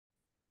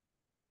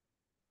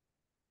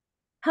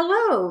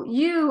Hello,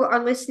 you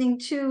are listening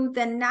to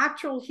the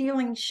Natural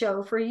Healing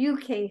Show for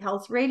UK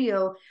Health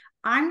Radio.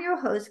 I'm your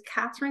host,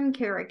 Catherine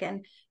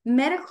Carrigan,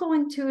 medical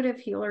intuitive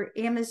healer,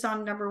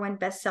 Amazon #1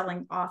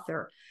 bestselling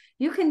author.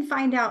 You can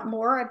find out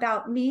more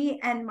about me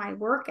and my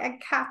work at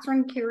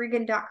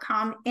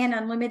catherinecarrigan.com and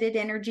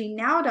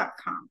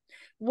unlimitedenergynow.com.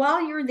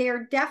 While you're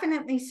there,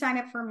 definitely sign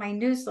up for my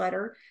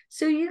newsletter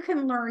so you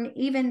can learn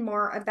even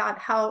more about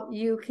how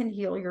you can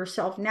heal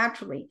yourself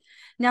naturally.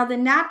 Now, the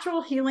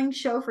Natural Healing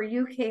Show for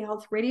UK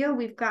Health Radio,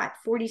 we've got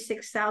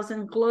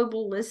 46,000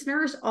 global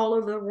listeners all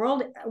over the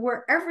world.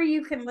 Wherever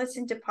you can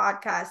listen to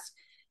podcasts,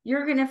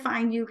 you're going to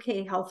find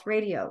UK Health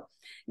Radio.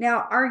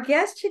 Now, our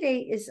guest today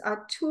is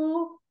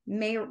Atul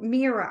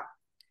Mehra.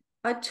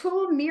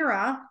 Atul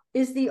Mehra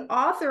is the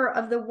author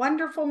of the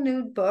wonderful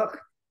new book,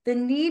 The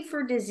Need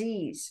for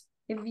Disease.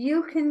 If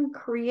you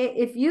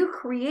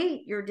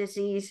create your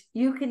disease,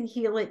 you can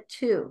heal it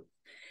too.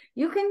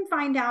 You can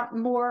find out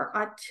more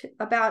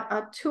about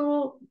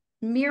Atul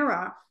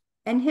Mehra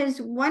and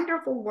his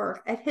wonderful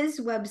work at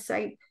his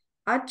website,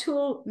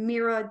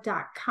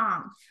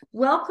 atulmehra.com.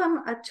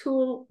 Welcome,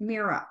 Atul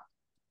Mehra.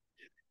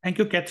 Thank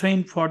you,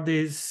 Catherine, for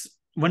this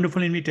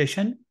wonderful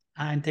invitation.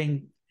 I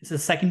think it's the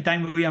second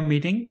time we are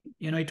meeting.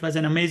 It was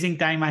an amazing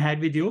time I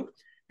had with you.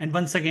 And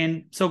once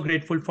again, so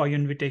grateful for your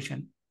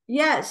invitation.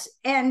 Yes.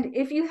 And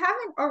if you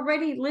haven't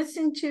already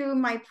listened to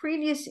my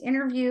previous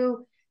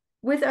interview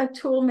with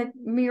Atul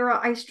Mehra,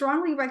 I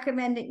strongly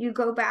recommend that you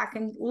go back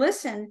and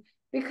listen,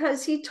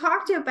 because he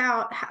talked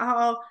about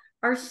how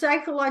our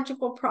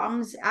psychological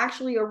problems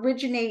actually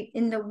originate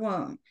in the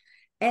womb.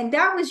 And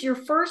that was your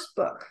first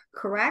book,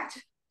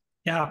 correct?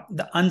 Yeah,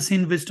 The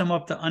Unseen Wisdom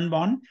of the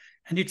Unborn.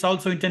 And it's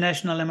also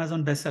international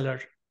Amazon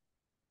bestseller.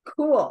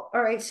 Cool.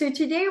 All right. So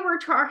today we're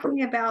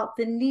talking about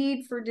the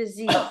need for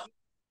disease.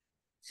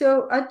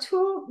 So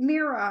Atul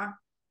Mehra,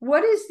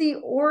 what is the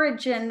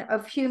origin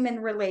of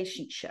human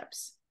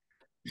relationships?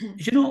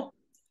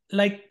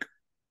 Like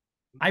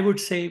I would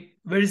say,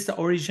 where is the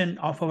origin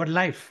of our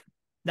life?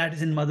 That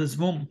is in mother's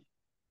womb.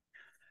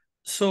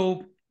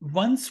 So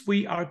once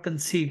we are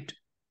conceived,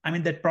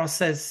 that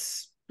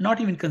process,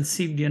 not even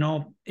conceived,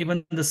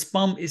 even the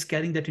sperm is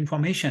carrying that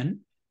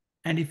information.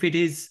 And if it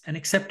is an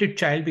accepted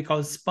child,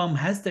 because sperm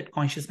has that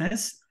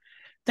consciousness,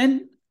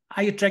 then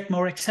I attract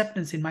more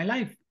acceptance in my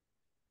life.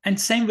 And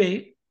same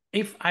way,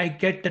 if I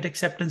get that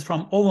acceptance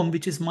from ovum,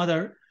 which is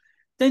mother,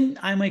 then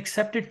I'm an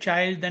accepted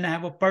child, then I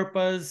have a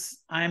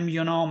purpose, I'm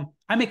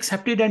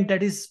accepted, and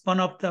that is one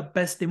of the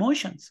best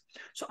emotions.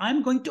 So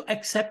I'm going to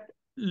accept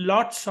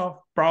lots of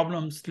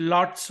problems,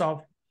 lots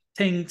of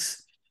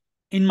things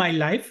in my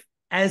life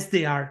as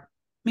they are.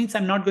 Means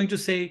I'm not going to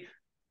say,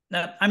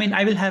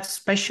 I will have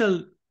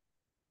special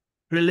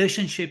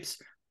relationships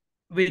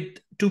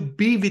to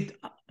be with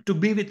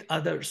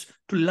others,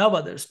 to love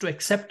others, to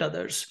accept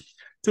others,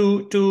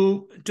 to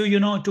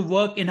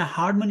work in a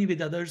harmony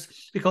with others,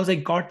 because I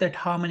got that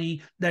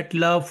harmony, that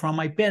love from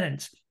my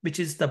parents, which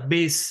is the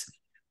base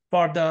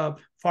for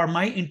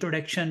my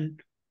introduction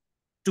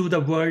to the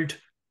world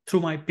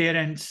through my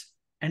parents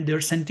and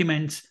their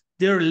sentiments,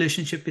 their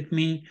relationship with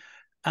me,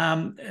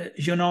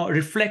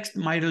 reflects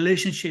my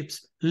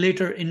relationships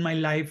later in my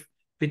life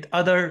with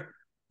other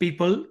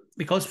people,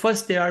 because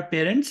first they are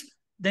parents,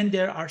 then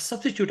there are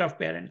substitute of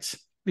parents,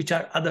 which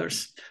are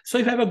others. So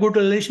if I have a good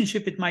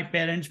relationship with my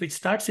parents, which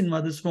starts in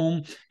mother's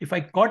womb, if I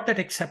got that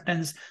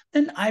acceptance,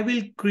 then I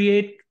will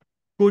create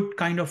good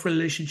kind of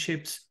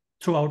relationships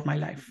throughout my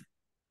life.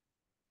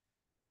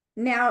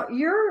 Now,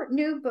 your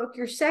new book,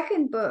 your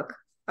second book,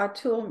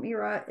 Atul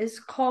Mehra, is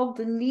called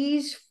The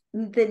Need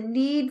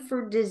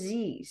for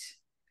Disease.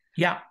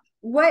 Yeah.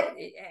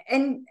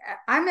 And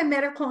I'm a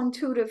medical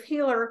intuitive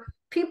healer.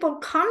 People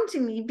come to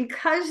me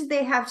because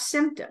they have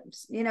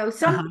symptoms.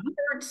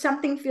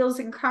 Something feels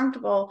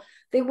uncomfortable.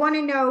 They want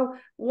to know,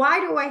 why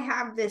do I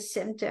have this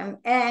symptom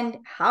and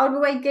how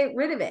do I get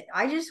rid of it?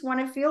 I just want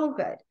to feel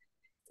good.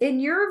 In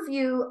your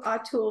view,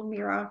 Atul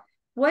Mehra,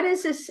 what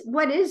is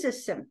a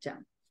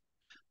symptom?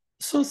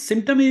 So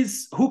symptom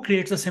is who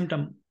creates a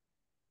symptom.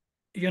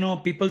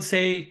 People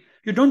say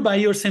you don't buy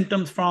your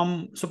symptoms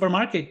from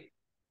supermarket.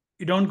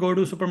 You don't go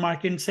to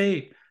supermarket and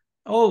say,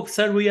 oh,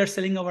 sir, we are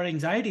selling our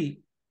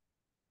anxiety.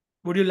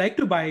 Would you like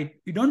to buy it?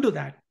 You don't do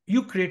that.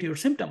 You create your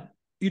symptom.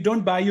 You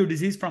don't buy your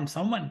disease from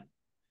someone.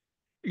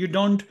 You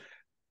don't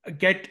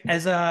get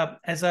as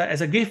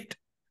a gift.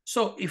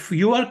 So if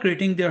you are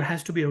creating, there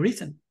has to be a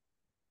reason.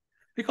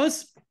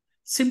 Because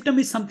symptom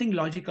is something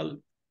logical.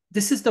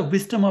 This is the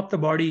wisdom of the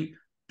body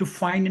to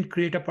find and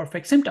create a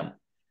perfect symptom.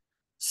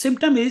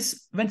 Symptom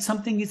is when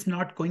something is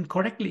not going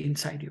correctly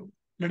inside you.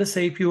 Let us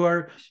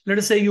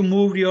say you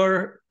moved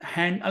your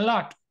hand a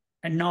lot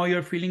and now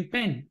you're feeling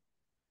pain.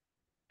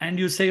 And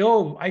you say,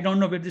 oh, I don't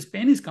know where this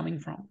pain is coming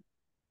from,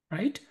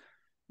 right?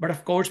 But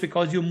of course,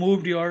 because you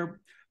moved your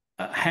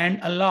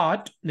hand a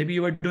lot, maybe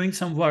you were doing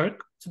some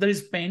work, so there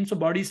is pain. So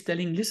body is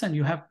telling, listen,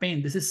 you have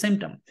pain. This is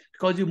symptom,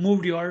 because you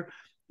moved your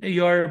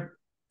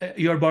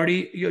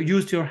body, you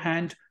used your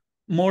hand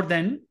more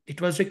than it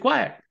was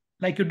required,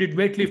 like you did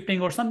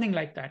weightlifting or something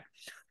like that.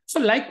 So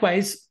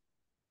likewise,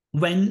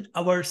 when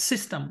our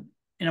system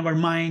in our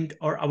mind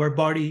or our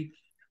body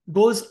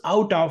goes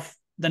out of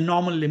the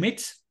normal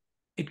limits,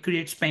 it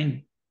creates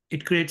pain,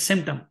 it creates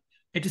symptom.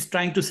 It is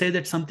trying to say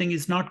that something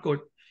is not good,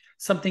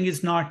 something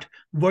is not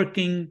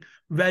working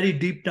very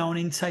deep down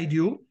inside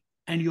you,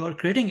 and you are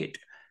creating it.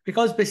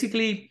 Because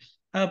basically,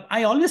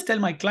 I always tell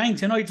my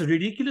clients, it's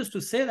ridiculous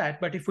to say that,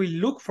 but if we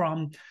look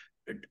from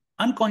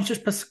unconscious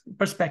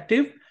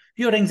perspective,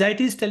 your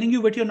anxiety is telling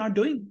you what you're not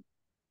doing.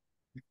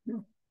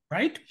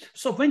 Right?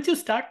 So once you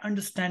start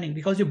understanding,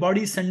 because your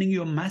body is sending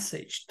you a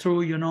message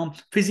through,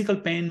 physical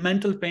pain,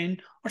 mental pain,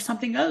 or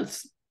something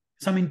else,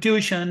 some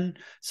intuition,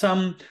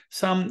 some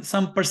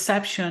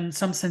perception,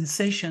 some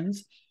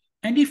sensations.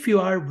 And if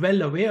you are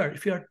well aware,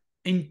 if you are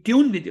in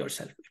tune with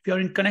yourself, if you are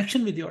in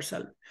connection with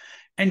yourself,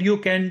 and you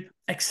can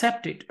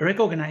accept it,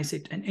 recognize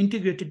it, and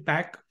integrate it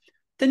back,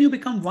 then you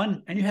become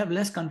one, and you have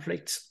less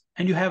conflicts,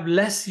 and you have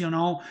less,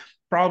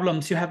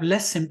 problems, you have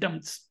less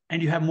symptoms,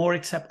 and you have more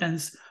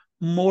acceptance,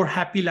 more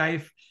happy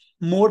life,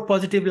 more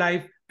positive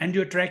life, and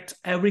you attract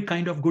every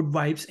kind of good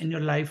vibes in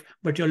your life,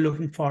 but you're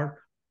looking for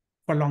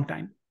a long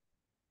time.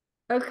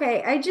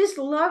 Okay, I just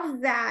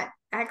love that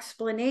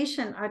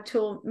explanation,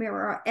 Atul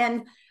Mehra.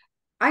 And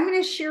I'm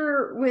going to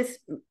share with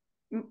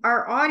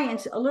our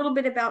audience a little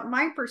bit about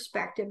my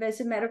perspective as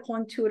a medical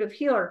intuitive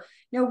healer.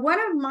 Now, one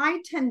of my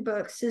 10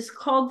 books is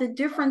called The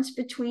Difference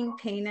Between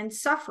Pain and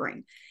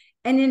Suffering.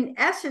 And in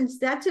essence,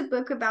 that's a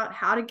book about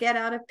how to get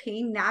out of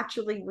pain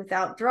naturally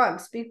without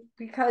drugs.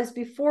 Because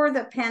before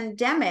the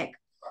pandemic,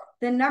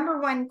 the number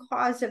one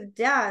cause of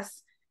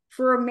death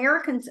for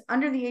Americans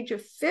under the age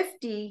of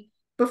 50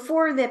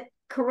 before the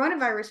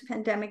coronavirus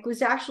pandemic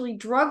was actually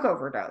drug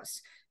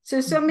overdose.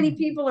 So many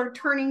people are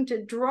turning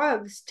to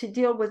drugs to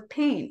deal with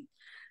pain.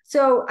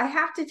 So I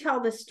have to tell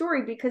this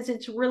story because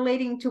it's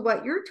relating to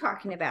what you're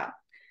talking about.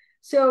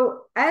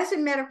 So as a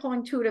medical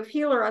intuitive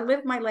healer, I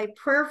live my life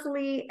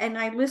prayerfully and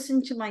I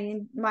listen to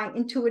my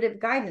intuitive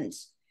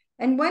guidance.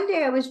 And one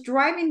day I was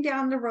driving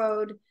down the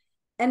road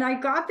and I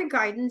got the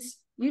guidance,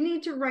 you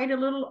need to write a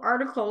little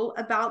article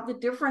about the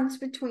difference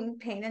between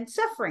pain and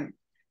suffering.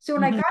 So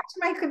when I got to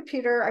my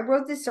computer, I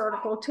wrote this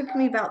article. It took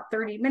me about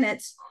 30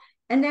 minutes.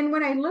 And then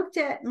when I looked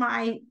at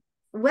my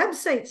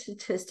website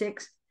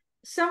statistics,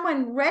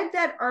 someone read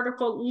that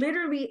article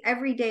literally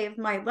every day of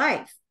my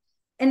life.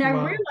 And I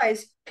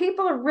realized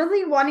people are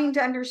really wanting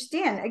to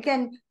understand,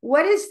 again,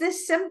 what is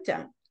this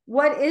symptom?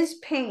 What is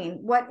pain?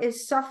 What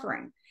is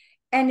suffering?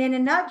 And in a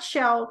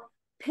nutshell,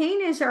 pain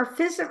is our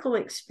physical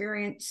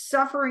experience.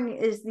 Suffering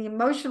is the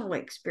emotional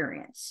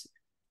experience.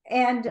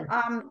 And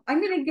I'm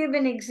going to give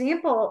an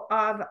example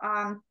of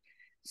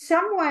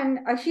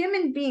someone, a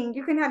human being.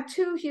 You can have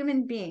two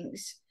human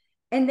beings,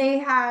 and they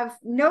have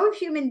no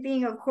human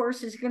being, of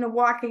course, is going to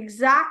walk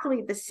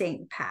exactly the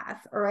same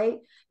path, all right?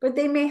 But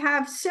they may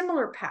have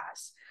similar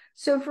paths.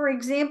 So, for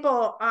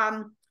example,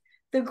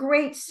 the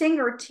great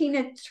singer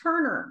Tina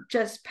Turner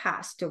just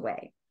passed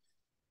away,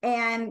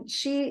 and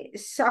she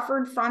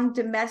suffered from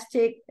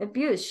domestic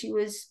abuse. She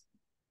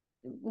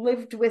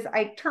lived with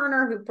Ike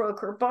Turner, who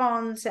broke her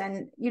bones,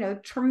 and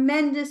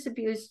tremendous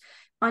abuse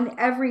on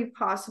every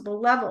possible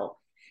level.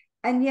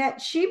 And yet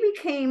she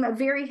became a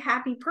very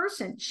happy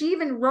person. She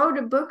even wrote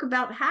a book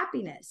about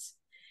happiness.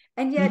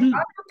 And yet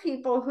other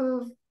people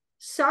who've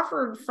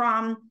suffered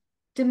from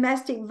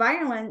domestic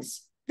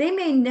violence, they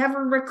may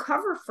never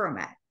recover from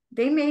it.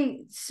 They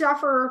may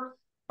suffer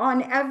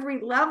on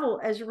every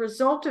level as a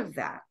result of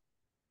that.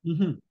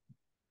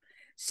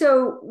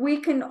 So we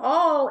can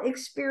all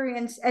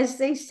experience, as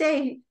they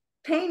say,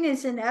 pain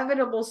is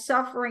inevitable,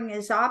 suffering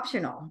is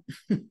optional.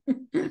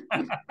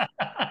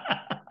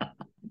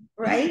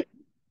 Right?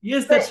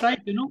 Yes, that's right.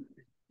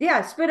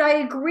 Yes, but I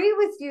agree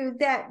with you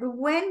that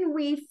when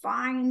we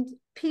find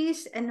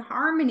peace and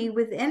harmony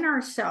within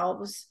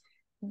ourselves,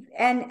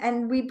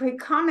 and we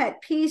become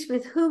at peace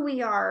with who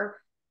we are,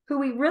 who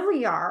we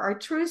really are, our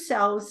true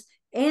selves,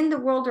 and the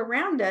world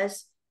around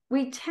us,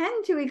 we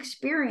tend to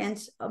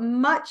experience a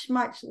much,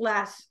 much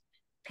less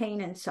pain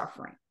and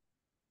suffering.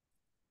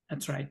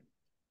 That's right.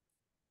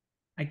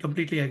 I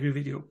completely agree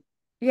with you.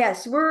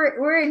 Yes,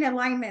 we're in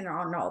alignment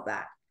on all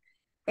that.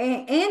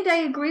 And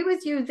I agree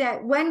with you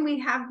that when we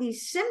have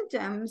these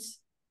symptoms,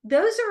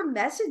 those are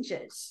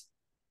messages.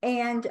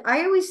 And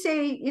I always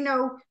say,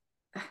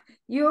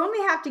 you only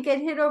have to get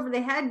hit over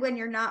the head when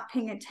you're not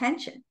paying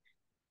attention.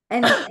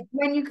 And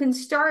when you can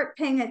start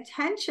paying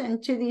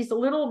attention to these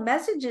little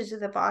messages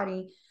of the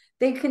body,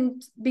 they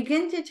can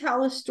begin to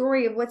tell a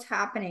story of what's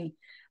happening.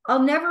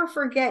 I'll never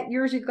forget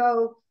years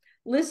ago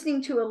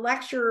listening to a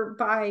lecture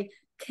by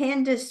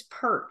Candace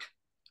Pert,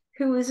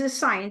 who is a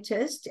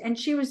scientist, and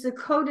she was the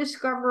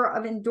co-discoverer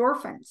of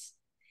endorphins.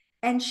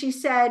 And she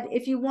said,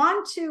 if you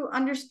want to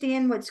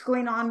understand what's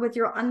going on with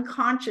your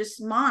unconscious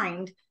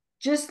mind,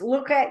 just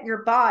look at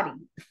your body.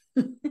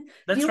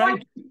 That's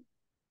right.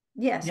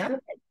 Yes. Yeah.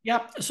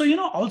 Yeah. So,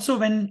 also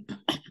when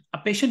a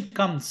patient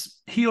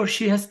comes, he or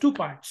she has two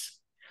parts.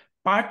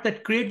 Part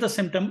that create the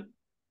symptom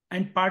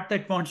and part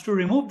that wants to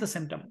remove the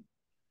symptom.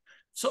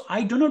 So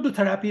I do not do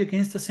therapy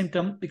against the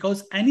symptom,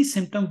 because any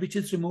symptom which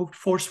is removed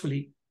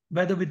forcefully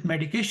whether with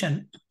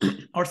medication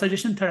or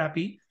suggestion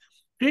therapy,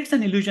 creates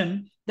an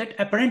illusion that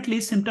apparently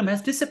symptom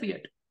has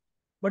disappeared,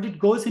 but it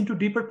goes into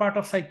deeper part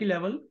of psyche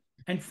level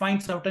and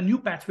finds out a new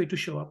pathway to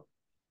show up,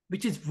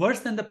 which is worse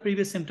than the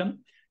previous symptom,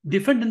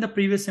 different than the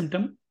previous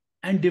symptom,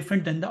 and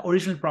different than the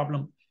original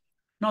problem.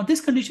 Now,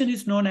 this condition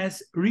is known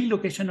as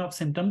relocation of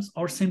symptoms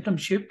or symptom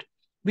shift,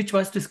 which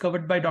was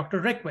discovered by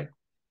Dr. Reckweg.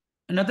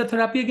 Another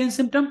therapy against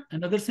symptom,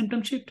 another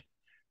symptom shift,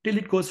 till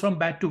it goes from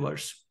bad to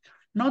worse.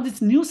 Now,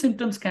 these new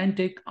symptoms can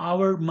take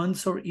hours,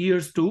 months, or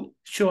years to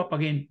show up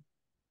again.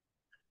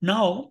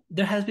 Now,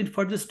 there has been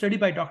further study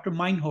by Dr.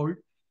 Meinhold,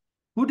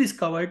 who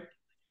discovered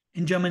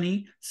in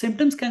Germany,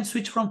 symptoms can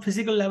switch from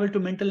physical level to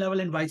mental level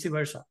and vice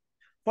versa.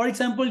 For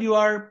example, you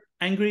are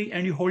angry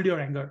and you hold your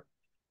anger.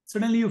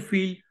 Suddenly you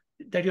feel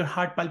that your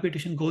heart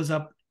palpitation goes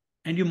up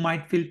and you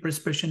might feel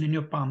perspiration in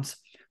your palms,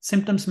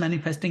 symptoms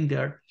manifesting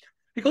there.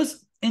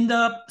 Because in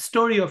the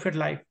story of your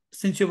life,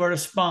 since you were a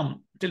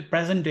sperm till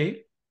present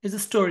day, is the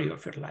story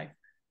of your life,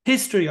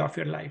 history of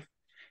your life.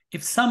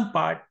 If some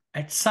part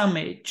at some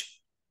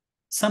age,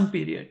 some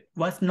period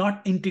was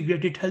not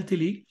integrated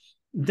healthily,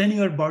 then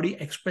your body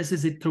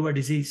expresses it through a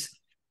disease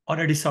or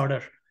a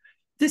disorder.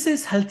 This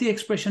is healthy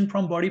expression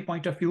from body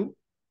point of view,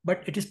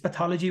 but it is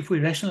pathology if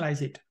we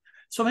rationalize it.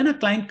 So when a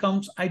client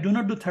comes, I do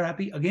not do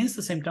therapy against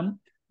the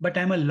symptom, but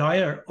I'm a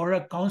lawyer or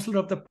a counselor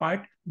of the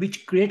part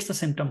which creates the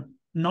symptom.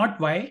 Not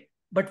why,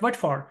 but what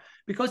for?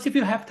 Because if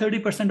you have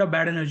 30% of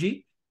bad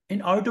energy,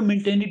 in order to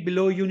maintain it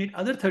below, you need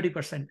other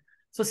 30%.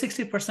 So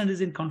 60%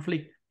 is in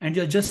conflict and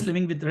you're just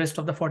living with the rest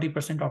of the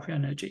 40% of your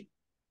energy.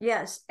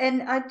 Yes.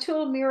 And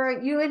Atul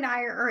Mehra, you and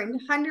I are in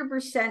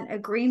 100%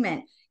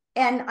 agreement.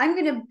 And I'm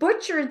going to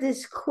butcher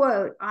this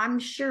quote, I'm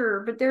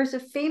sure, but there's a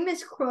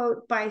famous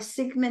quote by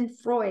Sigmund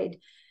Freud.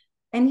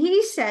 And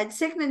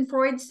Sigmund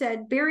Freud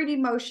said, buried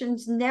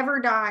emotions never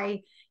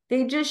die.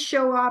 They just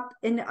show up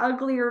in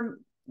uglier,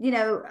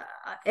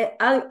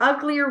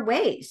 uglier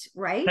ways,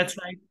 right? That's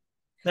right.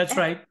 That's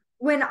right.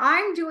 When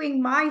I'm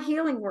doing my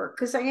healing work,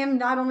 because I am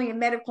not only a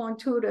medical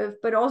intuitive,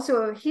 but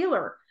also a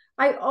healer,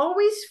 I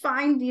always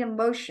find the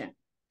emotion,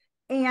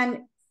 and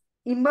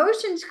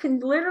emotions can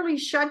literally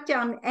shut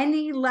down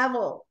any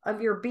level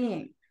of your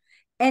being.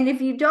 And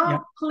if you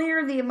don't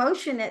clear the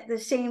emotion at the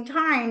same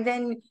time,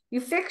 then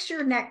you fix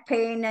your neck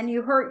pain and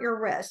you hurt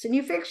your wrist, and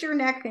you fix your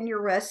neck and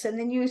your wrist, and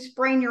then you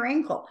sprain your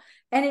ankle,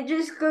 and it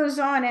just goes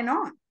on and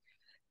on.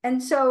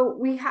 And so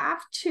we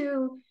have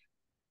to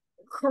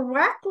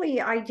correctly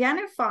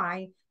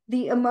identify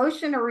the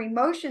emotion or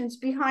emotions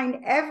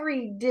behind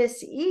every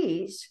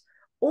dis-ease,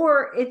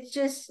 or it's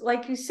just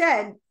like you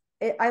said,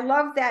 I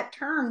love that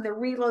term, the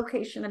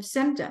relocation of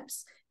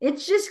symptoms.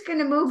 It's just going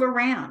to move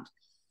around.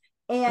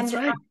 And that's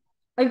right.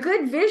 A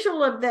good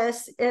visual of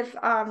this, if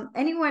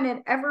anyone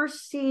had ever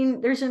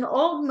seen, there's an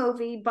old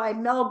movie by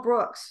Mel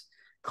Brooks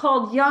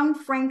called Young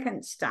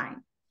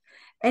Frankenstein.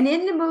 And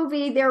in the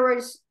movie, there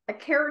was a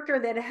character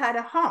that had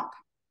a hump.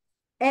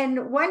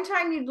 And one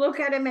time you'd look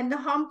at him and the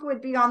hump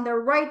would be on the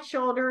right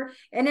shoulder,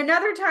 and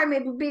another time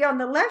it would be on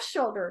the left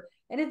shoulder.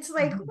 And it's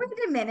like,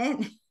 wait a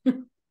minute.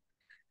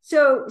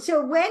 So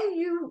when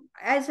you,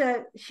 as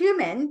a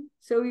human,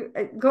 so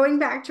going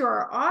back to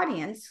our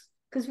audience,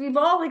 because we've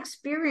all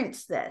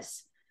experienced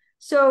this.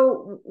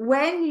 So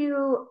when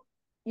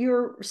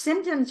your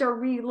symptoms are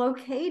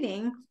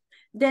relocating,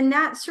 then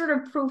that's sort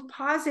of proof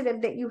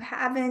positive that you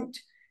haven't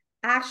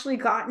actually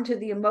gotten to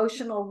the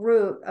emotional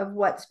root of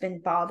what's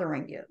been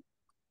bothering you.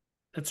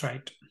 That's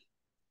right.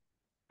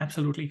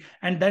 Absolutely.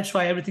 And that's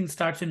why everything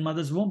starts in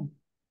mother's womb.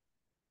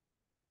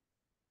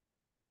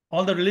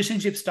 All the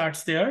relationship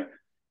starts there.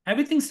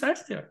 Everything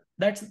starts there.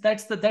 That's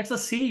the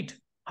seed.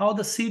 How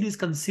the seed is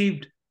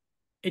conceived,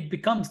 it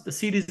becomes, the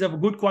seed is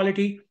of good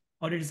quality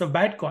or it is of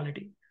bad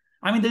quality.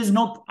 I mean, there is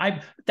no,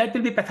 that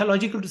will be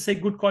pathological to say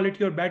good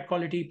quality or bad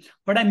quality.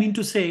 But I mean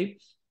to say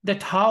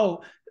that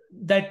how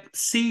that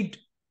seed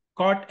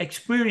got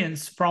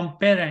experience from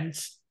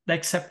parents, the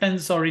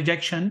acceptance or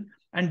rejection,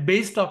 and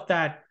based off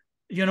that,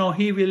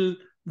 he will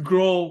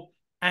grow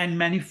and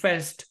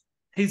manifest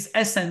his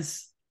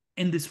essence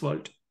in this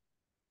world.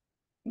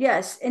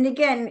 Yes. And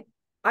again,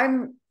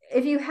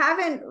 if you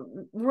haven't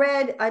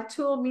read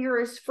Atul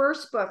Mehra's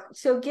first book,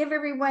 so give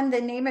everyone the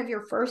name of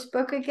your first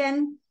book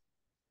again.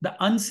 The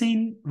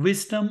Unseen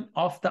Wisdom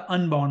of the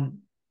Unborn.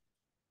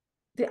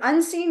 The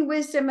Unseen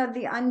Wisdom of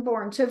the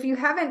Unborn. So if you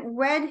haven't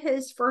read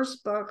his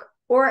first book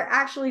or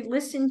actually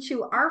listened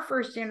to our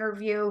first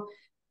interview,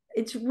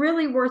 it's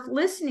really worth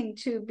listening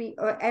to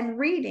and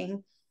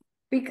reading,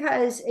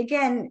 because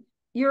again,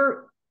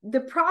 the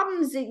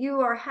problems that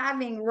you are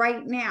having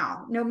right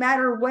now, no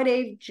matter what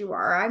age you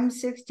are, I'm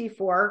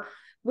 64,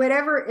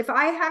 whatever, if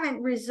I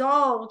haven't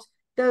resolved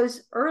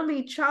those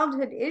early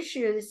childhood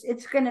issues,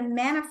 it's going to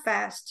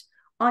manifest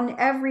on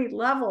every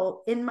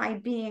level in my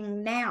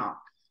being now.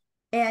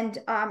 And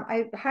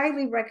I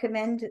highly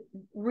recommend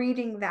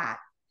reading that.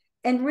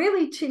 And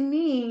really, to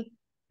me,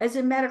 as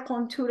a medical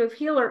intuitive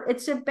healer,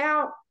 it's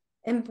about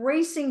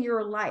embracing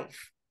your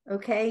life.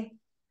 Okay.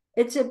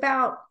 It's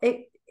about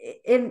it.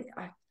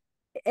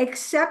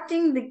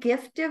 accepting the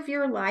gift of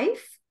your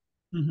life.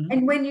 Mm-hmm.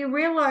 And when you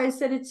realize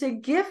that it's a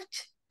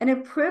gift and a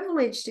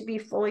privilege to be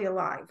fully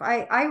alive.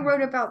 I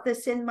wrote about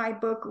this in my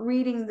book,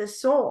 Reading the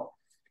Soul,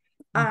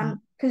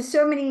 because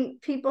so many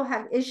people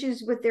have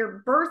issues with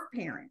their birth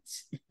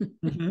parents.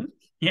 Mm-hmm.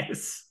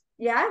 Yes.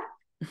 Yeah.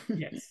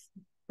 Yes.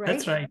 Right.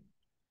 That's right.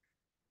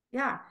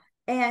 Yeah.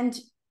 And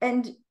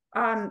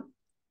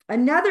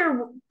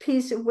another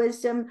piece of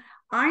wisdom,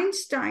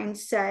 Einstein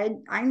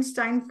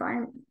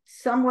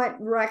somewhat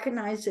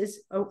recognized as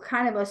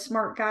kind of a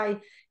smart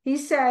guy. He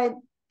said,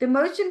 the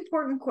most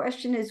important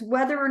question is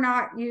whether or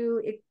not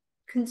you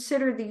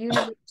consider the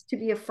universe to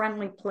be a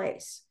friendly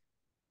place.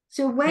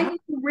 So when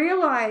you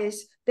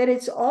realize that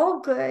it's all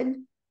good,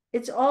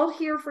 it's all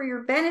here for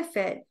your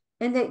benefit,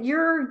 and that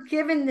you're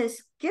given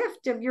this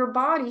gift of your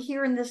body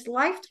here in this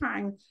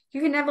lifetime,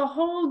 you can have a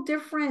whole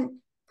different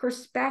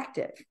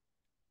perspective.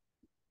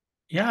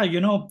 Yeah,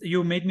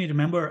 you made me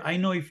remember. I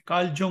know if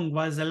Carl Jung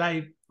was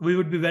alive, we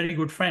would be very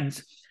good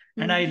friends.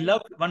 And I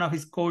love one of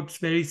his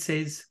quotes where he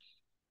says,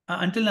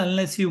 until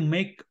unless you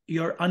make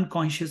your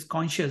unconscious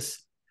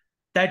conscious,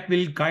 that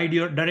will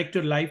direct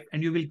your life,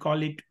 and you will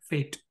call it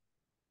fate.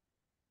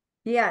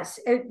 Yes,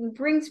 it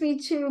brings me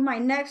to my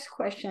next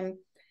question.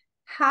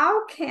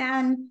 How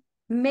can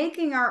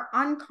making our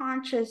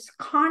unconscious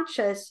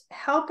conscious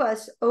help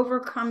us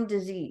overcome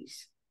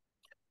disease?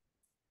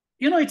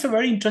 It's a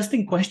very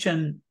interesting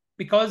question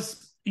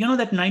because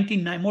that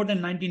more than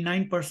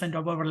 99%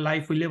 of our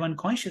life we live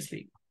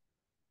unconsciously.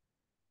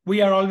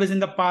 We are always in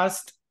the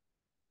past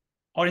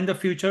or in the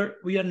future.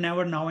 We are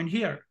never now and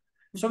here.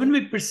 So when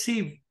we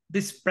perceive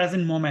this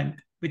present moment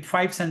with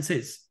 5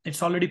 senses,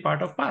 it's already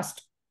part of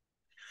past.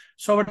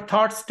 So our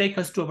thoughts take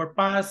us to our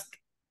past,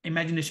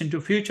 imagination to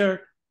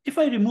future. If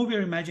I remove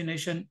your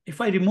imagination,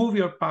 if I remove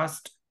your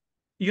past,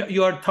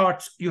 your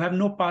thoughts, you have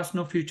no past,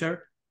 no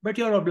future, but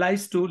you're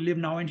obliged to live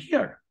now and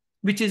here,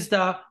 which is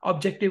the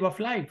objective of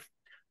life.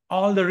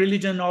 All the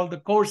religion, all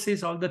the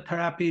courses, all the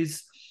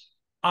therapies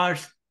are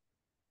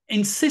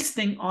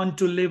insisting on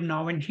to live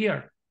now and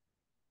here,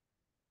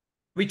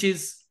 which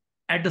is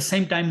at the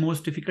same time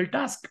most difficult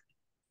task,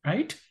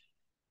 right?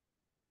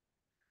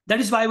 That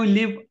is why we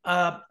live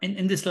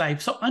in this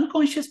life. So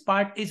unconscious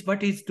part is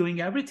what is doing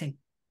everything.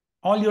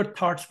 All your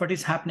thoughts, what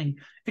is happening.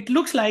 It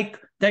looks like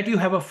that you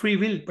have a free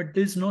will, but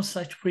there's no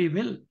such free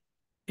will.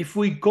 If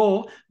we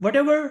go,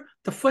 whatever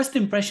the first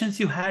impressions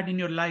you had in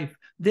your life,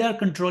 they are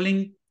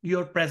controlling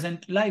your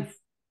present life.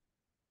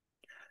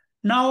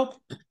 Now,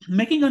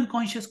 making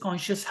unconscious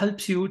conscious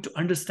helps you to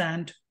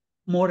understand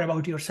more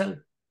about yourself.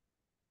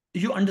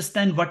 You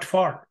understand what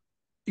for.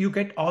 You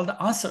get all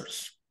the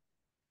answers.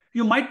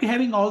 You might be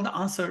having all the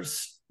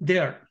answers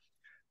there,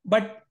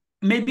 but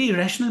maybe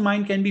rational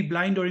mind can be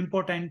blind or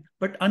impotent,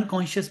 but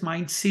unconscious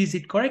mind sees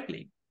it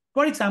correctly.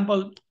 For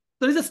example,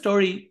 there is a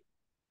story.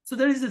 So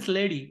there is this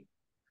lady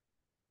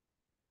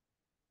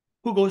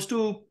who goes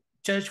to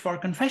church for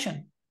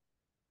confession.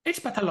 It's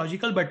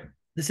pathological, but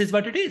this is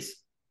what it is.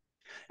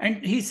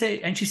 And she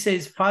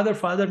says,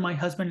 Father, my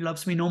husband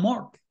loves me no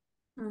more.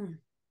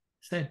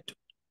 Said,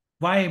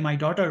 why, my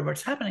daughter?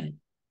 What's happening?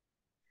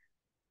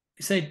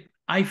 He said,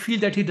 I feel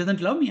that he doesn't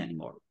love me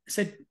anymore.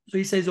 So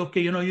he says, okay,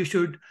 you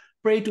should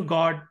pray to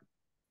God,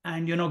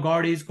 and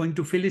God is going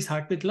to fill his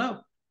heart with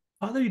love.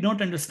 Father, you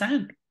don't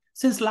understand.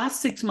 Since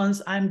last 6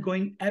 months, I'm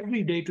going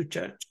every day to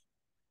church.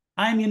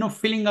 I'm,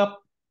 filling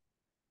up.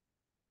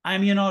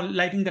 I'm,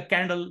 lighting the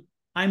candle.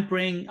 I'm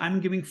praying.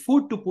 I'm giving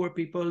food to poor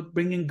people,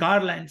 bringing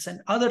garlands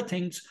and other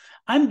things.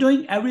 I'm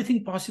doing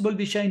everything possible,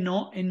 which I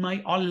know in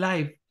my all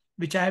life,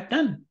 which I have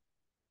done,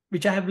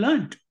 which I have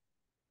learned.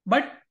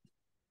 But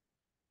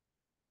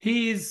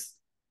he is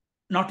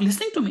not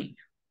listening to me.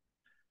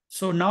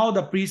 So now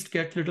the priest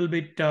gets a little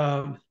bit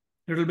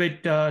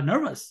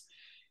nervous.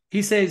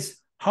 He says,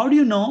 how do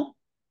you know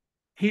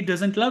he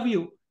doesn't love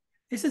you?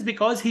 He says,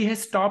 because he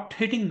has stopped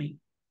hitting me.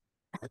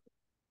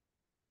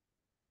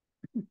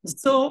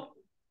 So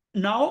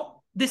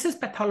now this is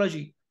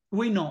pathology,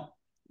 we know.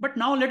 But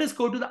now let us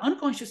go to the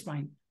unconscious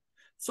mind.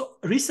 So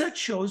research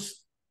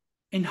shows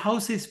in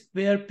houses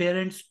where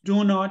parents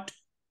do not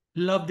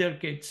love their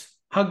kids,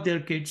 hug their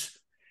kids,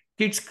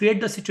 kids create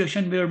the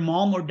situation where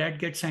mom or dad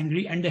gets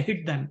angry and they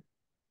hit them.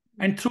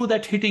 And through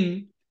that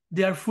hitting,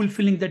 they are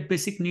fulfilling that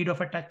basic need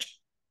of a touch.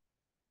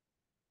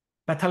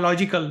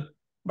 Pathological,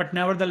 but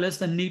nevertheless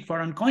the need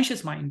for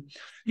unconscious mind.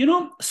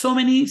 So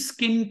many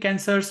skin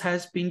cancers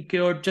has been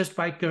cured just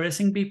by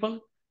caressing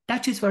people.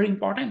 Touch is very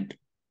important.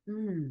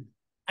 And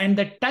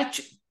the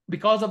touch,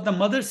 because of the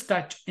mother's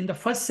touch in the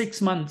first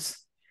 6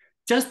 months,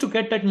 just to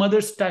get that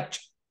mother's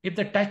touch, if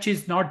the touch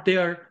is not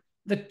there,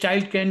 the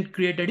child can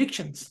create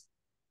addictions,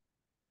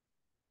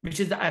 which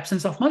is the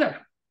absence of mother.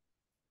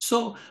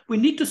 So we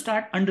need to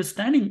start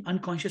understanding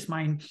unconscious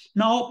mind.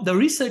 Now, the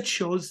research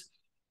shows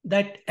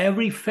that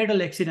every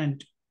fatal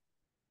accident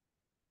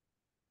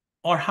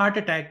or heart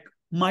attack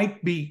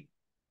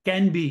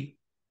can be,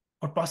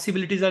 or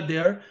possibilities are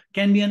there,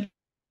 can be an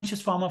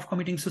unconscious form of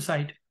committing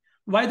suicide.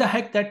 Why the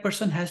heck that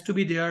person has to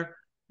be there,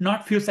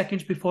 not few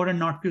seconds before and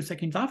not few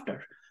seconds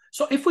after?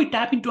 So if we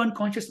tap into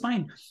unconscious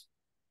mind,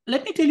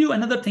 let me tell you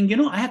another thing.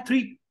 I have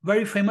three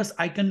very famous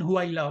icons who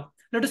I love.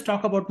 Let us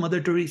talk about Mother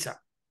Teresa.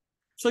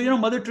 So,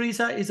 Mother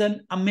Teresa is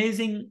an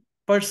amazing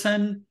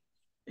person.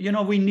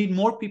 We need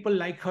more people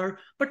like her.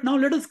 But now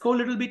let us go a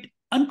little bit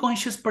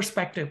unconscious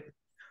perspective.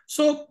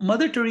 So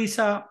Mother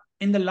Teresa,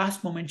 in the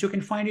last moment, you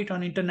can find it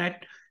on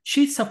internet,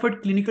 she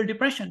suffered clinical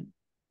depression.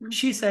 Mm-hmm.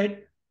 She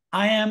said,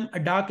 I am a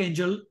dark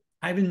angel.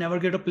 I will never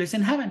get a place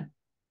in heaven.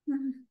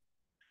 Mm-hmm.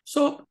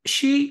 So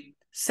she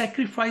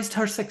sacrificed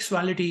her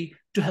sexuality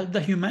to help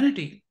the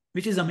humanity,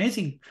 which is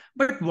amazing.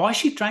 But was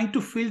she trying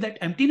to fill that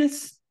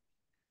emptiness?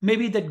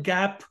 Maybe that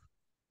gap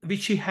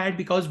which she had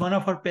because one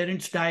of her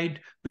parents died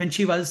when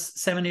she was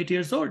 7, 8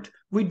 years old.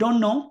 We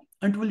don't know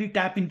until we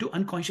tap into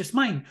unconscious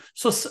mind.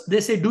 So they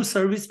say do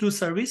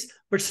service,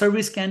 but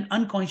service can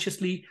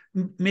unconsciously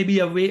maybe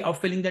a way of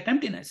filling that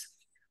emptiness.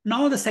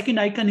 Now the second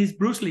icon is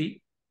Bruce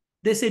Lee.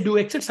 They say do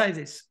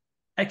exercises.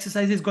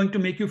 Exercise is going to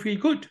make you feel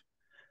good.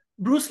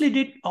 Bruce Lee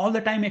did all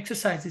the time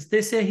exercises.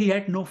 They say he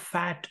had no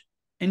fat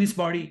in his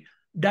body,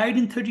 died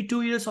in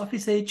 32 years of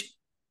his age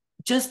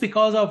just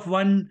because of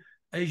one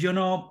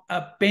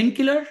a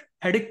painkiller,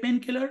 headache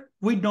painkiller.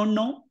 We don't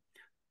know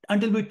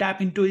until we tap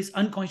into his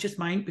unconscious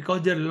mind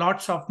because there are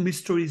lots of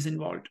mysteries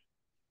involved.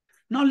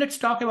 Now let's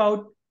talk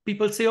about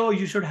people say, oh,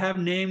 you should have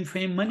name,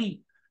 fame,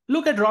 money.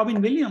 Look at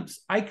Robin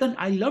Williams, icon.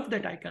 I love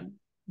that icon.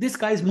 This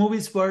guy's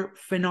movies were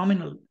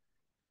phenomenal.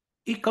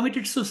 He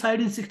committed suicide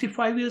in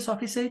 65 years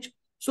of his age.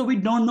 So we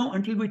don't know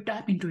until we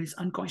tap into his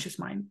unconscious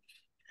mind.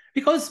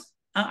 Because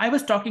I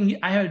was talking,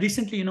 I had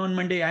recently, on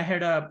Monday,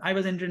 I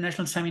was in an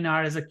international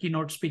seminar as a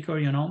keynote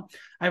speaker,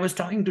 I was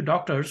talking to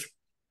doctors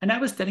and I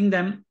was telling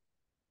them,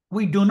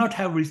 we do not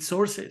have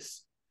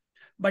resources,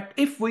 but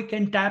if we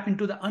can tap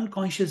into the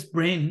unconscious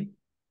brain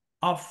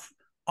of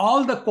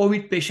all the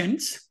COVID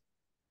patients,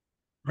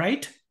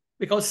 right?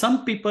 Because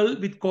some people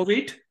with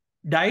COVID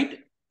died,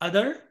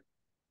 other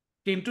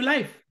came to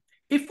life.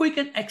 If we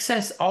can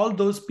access all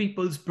those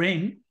people's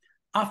brain,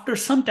 after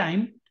some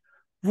time,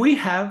 we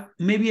have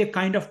maybe a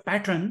kind of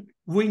pattern.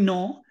 We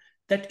know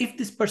that if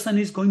this person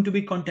is going to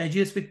be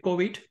contagious with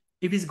COVID,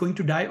 if he's going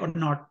to die or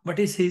not, what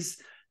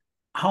is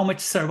how much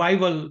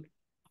survival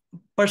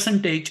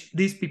percentage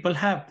these people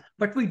have.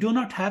 But we do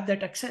not have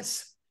that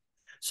access.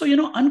 So,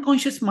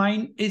 unconscious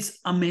mind is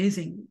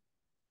amazing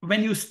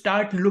when you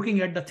start looking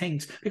at the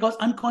things, because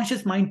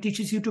unconscious mind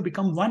teaches you to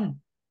become one.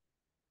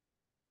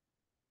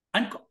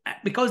 And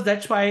because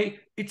that's why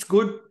it's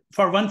good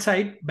for one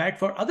side, bad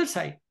for other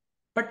side.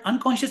 But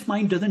unconscious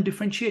mind doesn't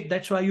differentiate.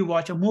 That's why you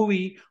watch a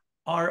movie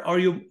or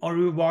you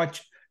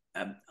watch,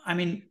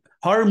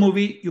 horror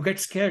movie, you get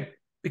scared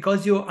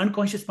because your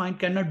unconscious mind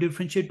cannot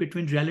differentiate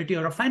between reality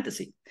or a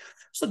fantasy.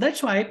 So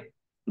that's why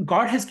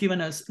God has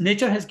given us,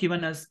 nature has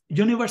given us,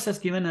 universe has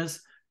given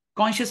us,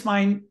 conscious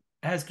mind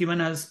has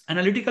given us,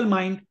 analytical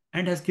mind,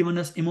 and has given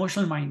us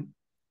emotional mind.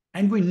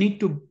 And we need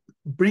to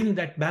bring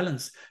that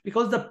balance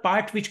because the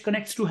part which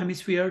connects to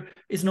hemisphere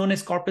is known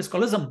as corpus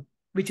callosum,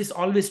 which is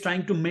always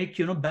trying to make,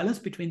 balance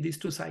between these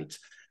two sides.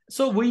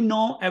 So we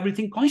know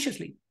everything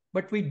consciously,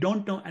 but we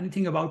don't know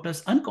anything about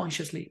us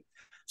unconsciously.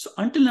 So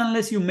until and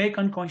unless you make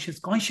unconscious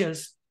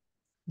conscious,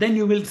 then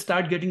you will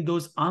start getting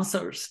those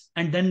answers.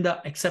 And then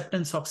the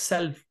acceptance of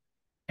self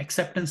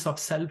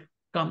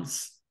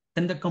comes.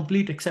 Then the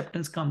complete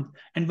acceptance comes.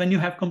 And when you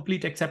have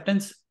complete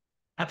acceptance,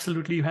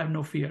 absolutely you have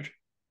no fear.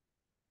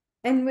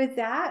 And with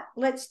that,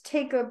 let's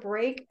take a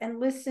break and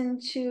listen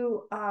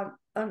to a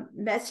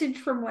message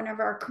from one of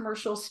our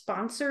commercial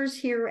sponsors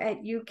here at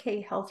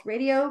UK Health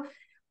Radio.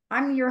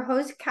 I'm your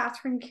host,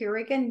 Catherine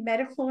Carrigan,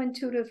 medical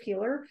intuitive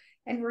healer,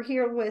 and we're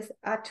here with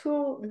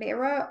Atul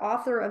Mehra,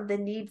 author of The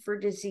Need for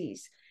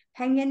Disease.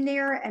 Hang in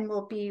there and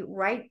we'll be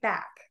right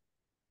back.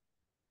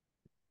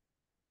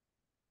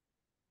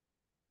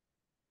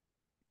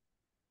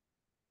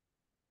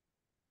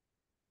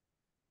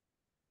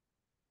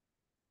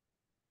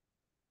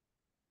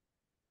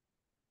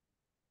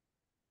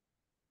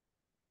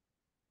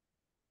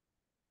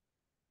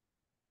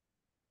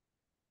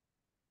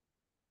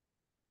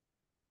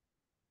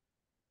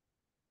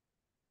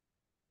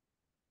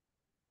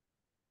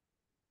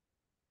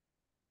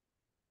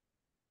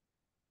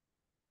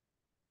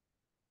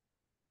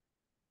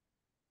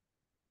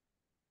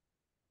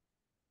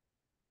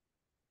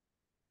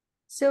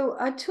 So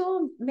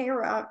Atul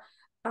Mehra,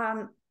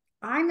 I'm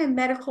a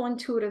medical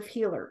intuitive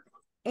healer.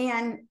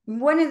 And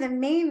one of the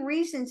main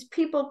reasons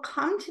people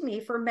come to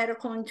me for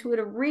medical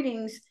intuitive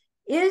readings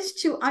is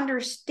to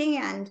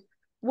understand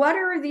what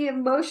are the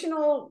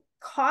emotional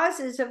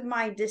causes of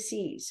my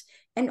disease.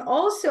 And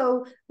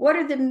also, what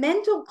are the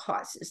mental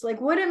causes? Like,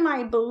 what am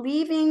I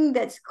believing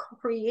that's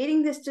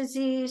creating this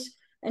disease?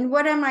 And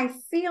what am I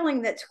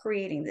feeling that's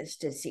creating this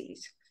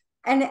disease?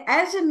 And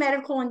as a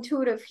medical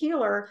intuitive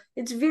healer,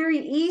 it's very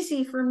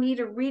easy for me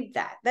to read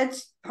that.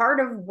 That's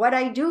part of what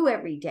I do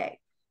every day.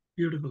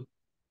 Beautiful.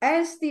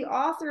 As the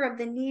author of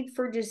The Need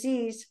for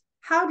Disease,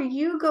 how do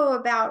you go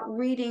about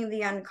reading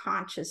the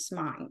unconscious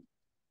mind?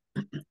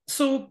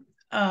 So,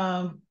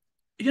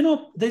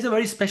 there's a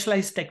very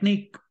specialized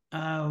technique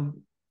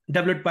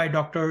developed by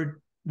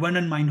Dr.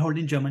 Vernon Meinhold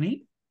in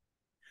Germany.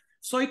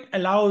 So it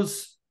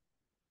allows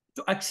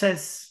to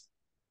access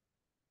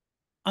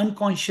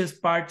unconscious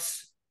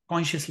parts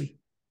consciously.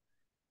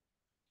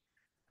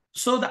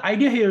 So the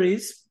idea here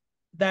is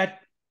that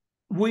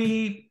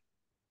we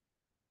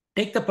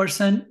take the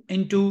person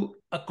into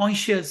a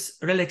conscious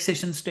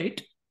relaxation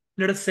state.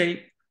 Let us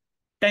say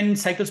 10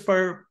 cycles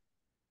per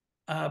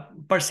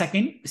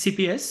second,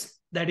 CPS,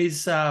 that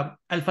is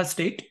alpha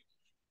state.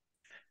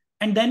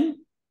 And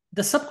then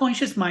the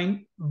subconscious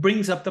mind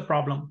brings up the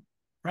problem,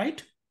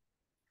 right?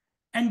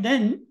 And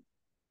then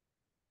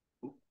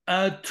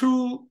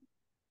through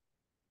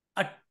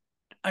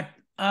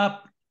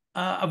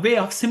a way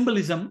of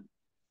symbolism,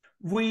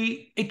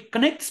 it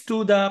connects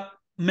to the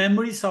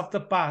memories of the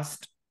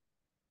past,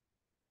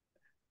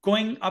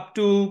 going up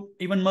to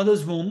even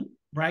mother's womb,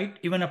 right?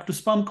 Even up to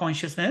sperm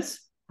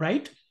consciousness,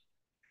 right?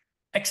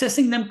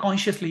 Accessing them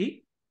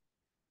consciously.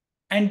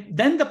 And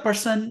then the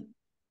person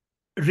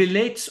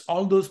relates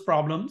all those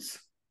problems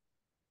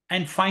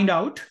and find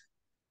out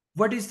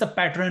what is the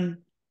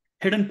pattern,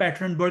 hidden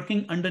pattern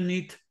working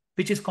underneath,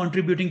 which is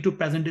contributing to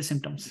present day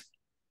symptoms.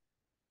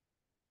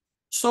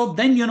 So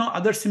then,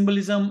 other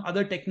symbolism,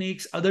 other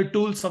techniques, other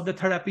tools of the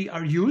therapy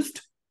are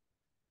used.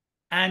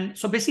 And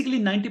so basically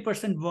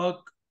 90% work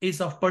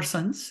is of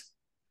persons.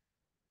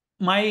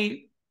 My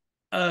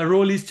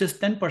role is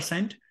just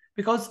 10%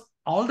 because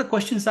all the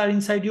questions are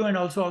inside you and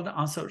also all the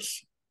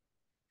answers.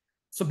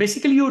 So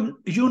basically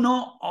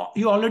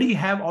you already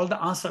have all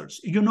the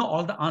answers,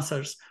 all the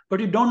answers,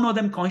 but you don't know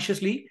them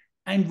consciously.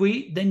 And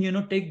we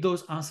then, take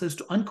those answers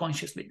to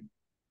unconsciously.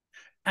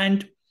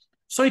 And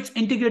so it's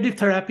integrative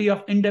therapy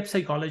of in-depth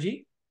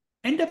psychology.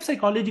 In-depth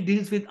psychology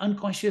deals with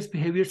unconscious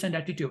behaviors and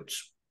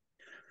attitudes.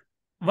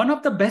 One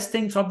of the best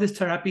things of this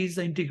therapy is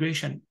the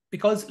integration,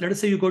 because let us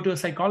say you go to a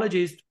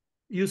psychologist,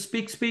 you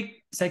speak,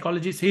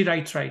 psychologist, he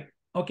writes, right.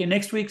 Okay,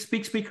 next week,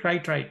 speak,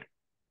 write.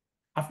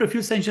 After a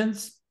few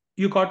sessions,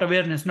 you got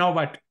awareness. Now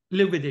what?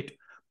 Live with it.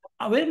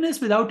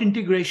 Awareness without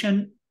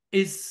integration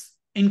is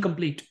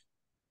incomplete.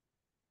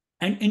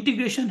 And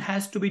integration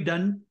has to be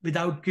done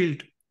without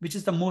guilt, which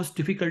is the most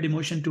difficult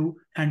emotion to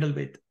handle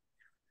with.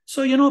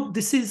 So,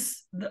 this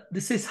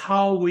is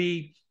how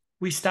we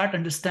start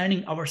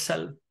understanding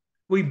ourselves.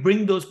 We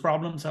bring those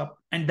problems up.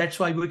 And that's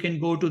why we can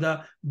go to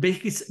the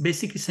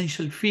basic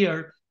essential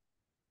fear,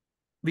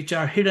 which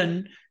are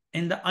hidden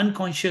in the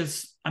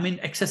unconscious,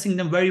 accessing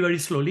them very, very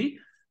slowly,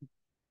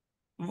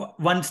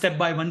 one step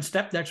by one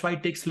step. That's why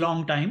it takes a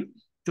long time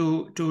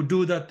to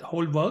do the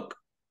whole work.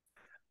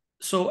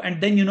 So,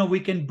 and then, we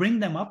can bring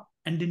them up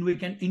and then we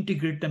can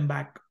integrate them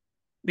back,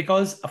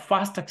 because a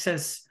fast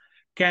access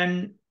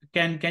can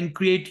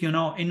create,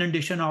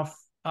 inundation of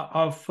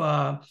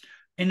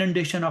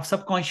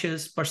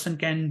subconscious. Person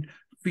can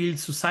feel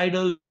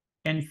suicidal,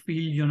 can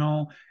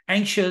feel,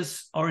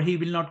 anxious, or he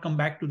will not come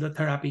back to the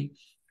therapy.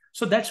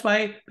 So that's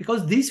why,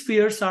 because these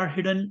fears are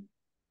hidden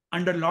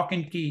under lock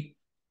and key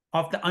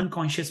of the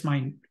unconscious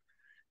mind.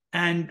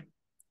 And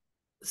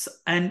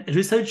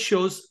research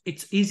shows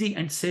it's easy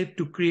and safe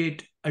to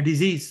create a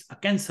disease, a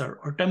cancer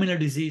or terminal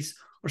disease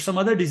or some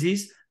other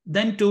disease,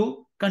 than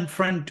to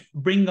confront,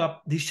 bring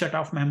up these shut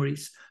off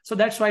memories. So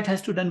that's why it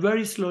has to be done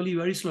very slowly,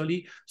 very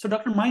slowly. So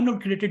Dr.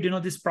 Meinhold created,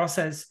 this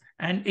process,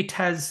 and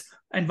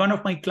one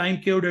of my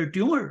clients cured a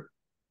tumor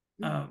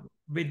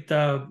with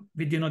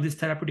this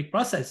therapeutic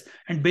process,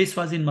 and base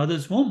was in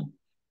mother's womb.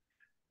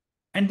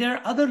 And there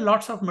are other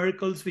lots of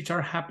miracles which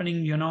are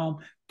happening,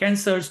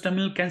 cancers,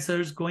 terminal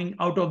cancers, going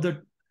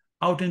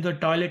out in the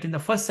toilet in the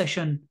first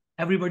session.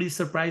 Everybody's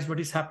surprised what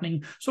is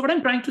happening. So what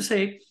I'm trying to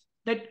say,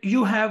 that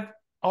you have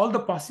all the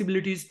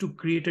possibilities to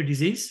create a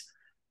disease,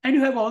 and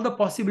you have all the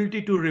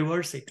possibility to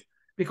reverse it,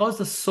 because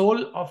the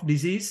soul of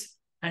disease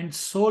and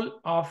soul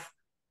of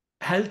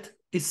health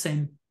is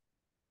same.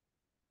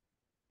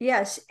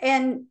 Yes.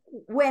 And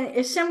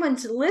if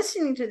someone's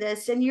listening to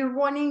this and you're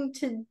wanting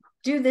to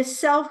do the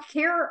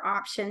self-care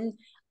option,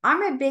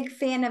 I'm a big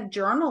fan of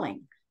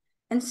journaling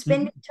and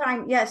spending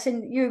time. Yes.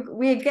 And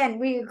we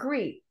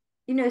agree,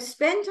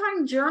 spend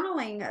time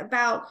journaling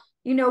about,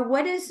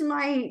 what does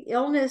my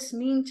illness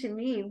mean to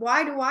me?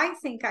 Why do I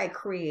think I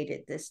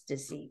created this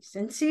disease?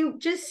 And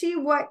see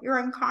what your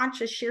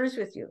unconscious shares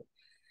with you.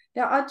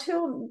 Now,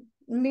 Atul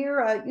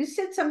Mehra, you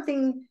said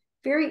something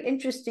very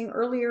interesting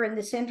earlier in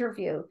this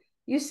interview.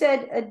 You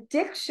said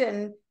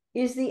addiction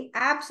is the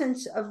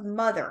absence of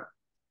mother.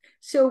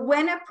 So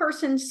when a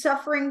person's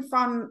suffering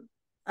from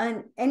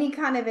any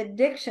kind of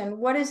addiction,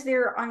 what is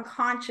their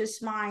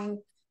unconscious mind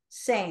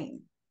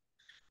saying?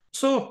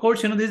 So, of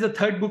course, this is the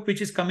third book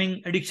which is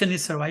coming. Addiction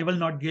is Survival,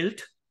 Not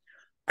Guilt.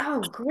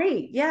 Oh,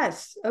 great.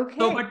 Yes. Okay.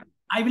 So, but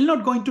I will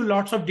not go into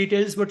lots of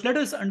details, but let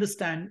us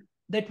understand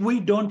that we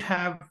don't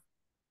have,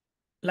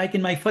 like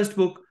in my first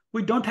book,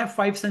 we don't have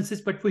 5 senses,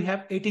 but we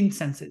have 18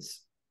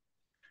 senses.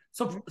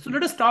 So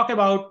let us talk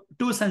about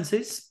 2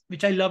 senses,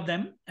 which I love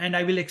them, and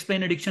I will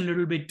explain addiction a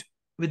little bit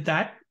with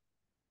that.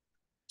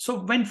 So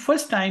when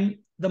first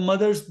time the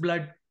mother's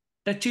blood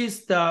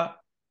touches the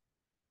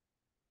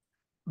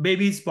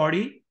baby's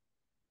body,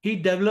 he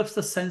develops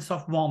the sense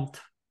of warmth,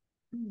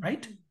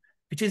 right?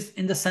 Which is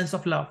in the sense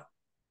of love.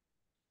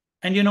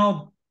 And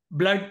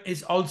blood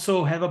is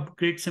also have a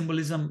great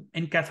symbolism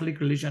in Catholic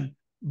religion,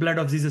 blood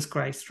of Jesus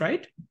Christ,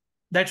 right?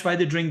 That's why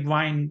they drink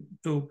wine,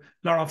 to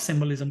a lot of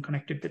symbolism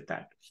connected with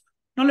that.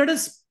 Now let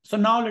us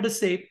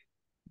say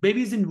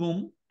baby is in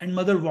womb and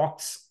mother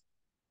walks.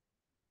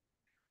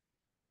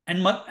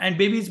 And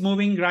baby is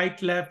moving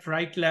right, left,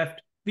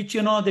 which,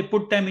 they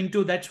put them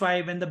into, that's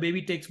why when the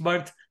baby takes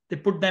birth, they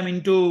put them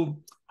into,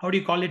 how do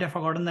you call it? I've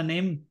forgotten the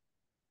name.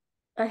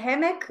 A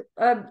hammock,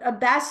 a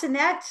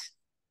bassinet.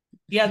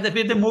 Yeah, the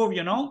way they move,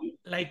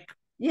 like.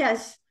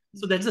 Yes.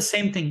 So that's the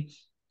same thing.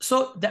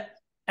 So that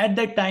at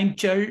that time,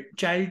 child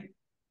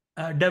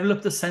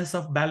develop the sense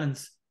of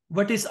balance.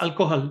 What is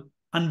alcohol?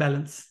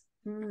 Unbalance.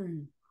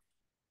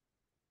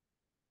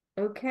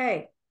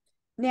 Okay.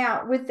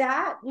 Now, with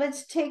that,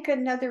 let's take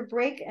another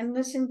break and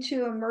listen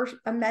to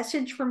a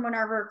message from one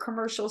of our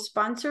commercial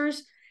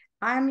sponsors.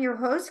 I'm your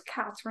host,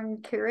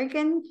 Catherine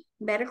Carrigan,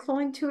 medical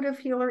intuitive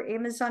healer,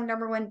 Amazon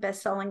 #1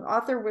 bestselling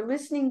author. We're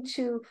listening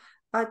to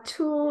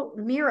Atul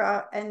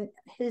Mehra and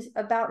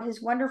about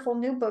his wonderful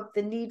new book,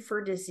 The Need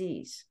for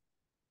Disease.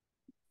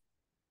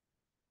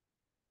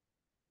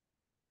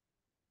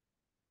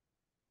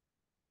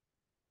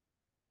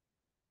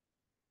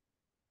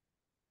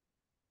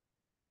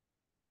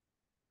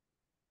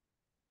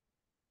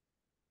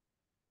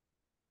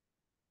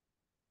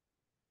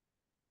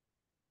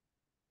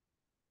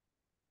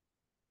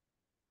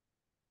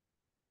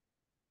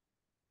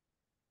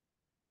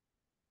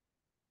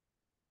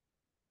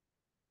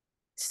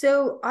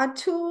 So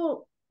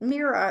Atul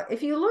Mehra,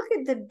 if you look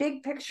at the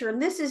big picture,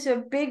 and this is a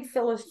big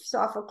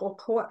philosophical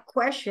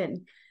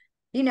question,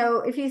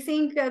 if you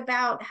think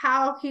about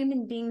how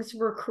human beings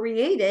were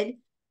created,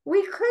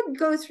 we could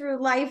go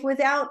through life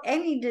without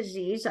any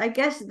disease. I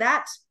guess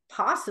that's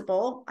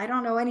possible. I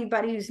don't know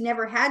anybody who's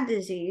never had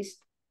disease.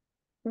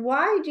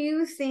 Why do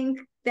you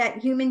think that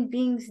human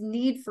beings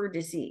need for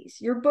disease?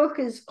 Your book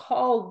is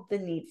called The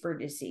Need for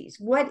Disease.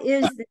 What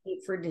is the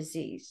need for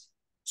disease?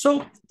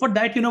 So for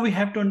that, we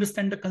have to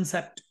understand the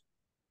concept.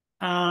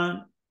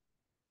 I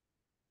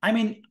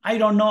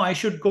don't know, I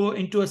should go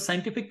into a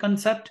scientific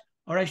concept,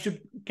 or I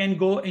can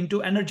go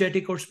into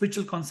energetic or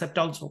spiritual concept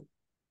also.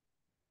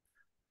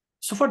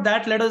 So for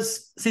that,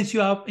 since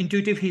you are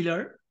intuitive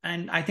healer,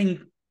 and I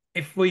think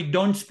if we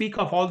don't speak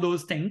of all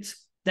those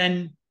things,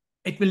 then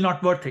it will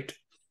not worth it.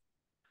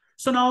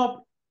 So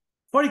now,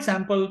 for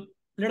example,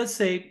 let us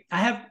say I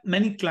have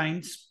many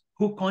clients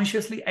who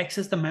consciously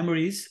access the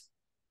memories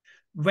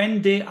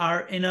when they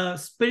are in a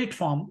spirit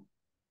form,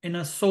 in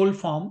a soul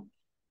form,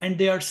 and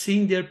they are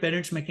seeing their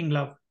parents making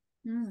love.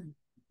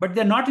 But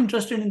they're not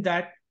interested in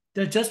that.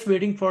 They're just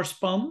waiting for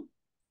sperm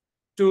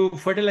to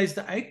fertilize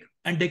the egg,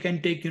 and they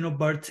can take,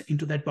 birth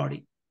into that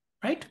body,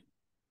 right?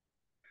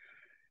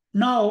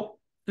 Now,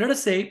 let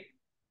us say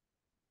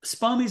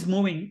sperm is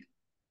moving.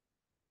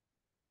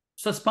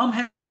 So sperm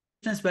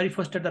has very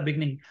first at the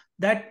beginning.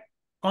 That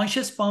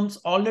conscious sperms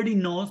already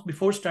knows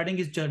before starting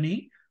his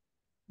journey,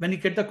 when he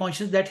gets the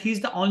conscious, that he's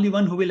the only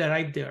one who will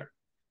arrive there.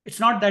 It's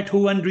not that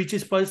who one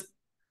reaches first.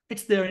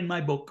 It's there in my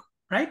book,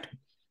 right?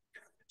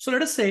 So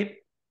let us say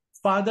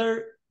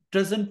father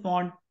doesn't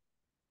want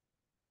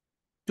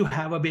to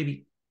have a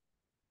baby.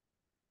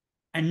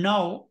 And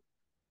now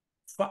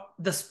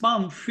the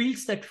sperm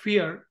feels that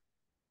fear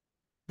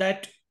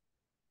that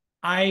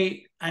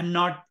I am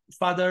not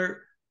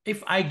father.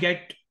 If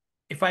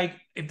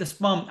the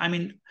sperm,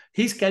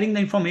 he's carrying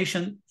the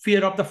information,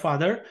 fear of the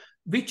father,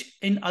 which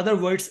in other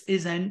words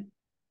is an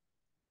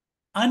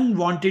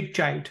unwanted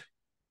child,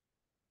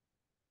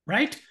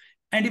 right?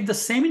 And if the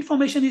same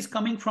information is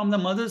coming from the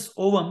mother's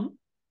ovum,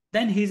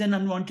 then he's an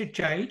unwanted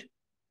child,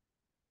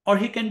 or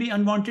he can be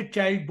unwanted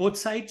child both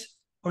sides,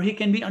 or he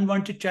can be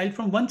unwanted child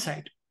from one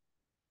side.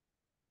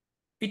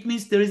 It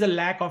means there is a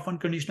lack of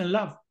unconditional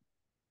love.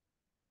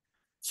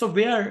 So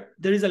where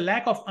there is a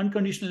lack of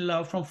unconditional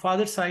love from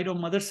father's side or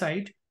mother's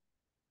side,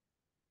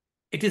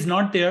 it is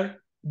not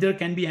there. There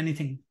can be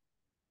anything.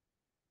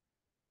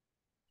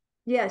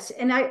 Yes.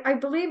 And I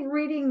believe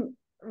reading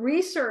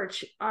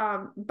research,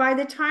 by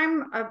the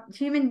time of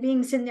human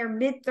beings in their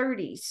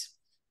mid-30s,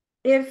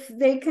 if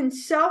they can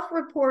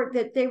self-report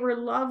that they were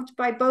loved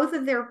by both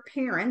of their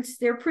parents,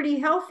 they're pretty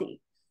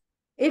healthy.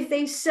 If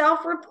they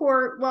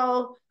self-report,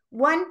 well,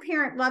 one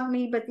parent loved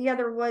me, but the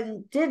other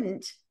one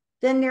didn't,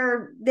 then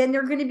they're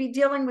going to be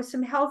dealing with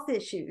some health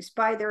issues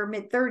by their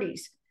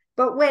mid-30s.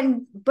 But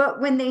when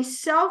they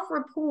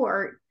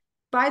self-report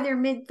by their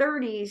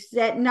mid-30s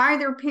that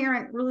neither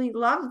parent really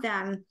loved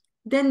them,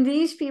 then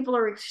these people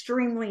are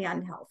extremely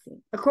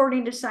unhealthy,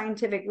 according to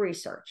scientific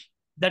research.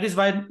 That is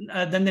why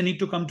then they need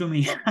to come to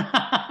me.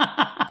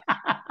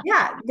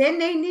 Yeah, then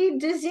they need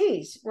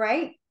disease,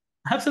 right?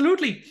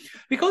 Absolutely.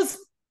 Because,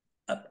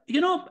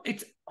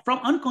 it's from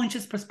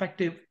unconscious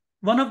perspective,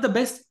 one of the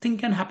best thing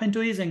can happen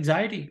to you is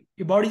anxiety.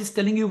 Your body is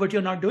telling you what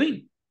you're not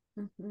doing.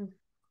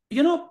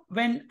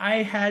 When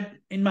I had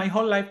in my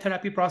whole life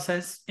therapy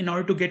process, in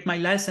order to get my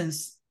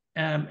license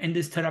in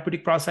this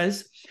therapeutic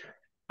process,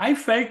 I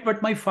felt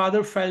what my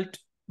father felt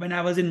when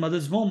I was in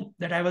mother's womb,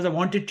 that I was a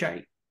wanted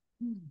child.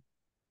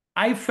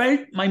 I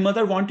felt my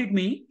mother wanted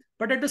me,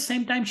 but at the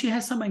same time, she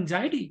has some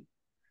anxiety.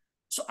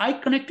 So I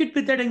connected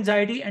with that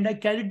anxiety, and I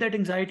carried that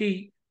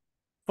anxiety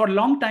for a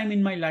long time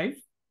in my life.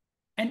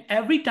 And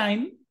every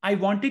time I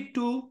wanted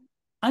to,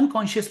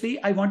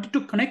 unconsciously, I wanted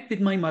to connect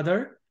with my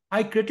mother,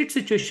 I created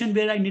situation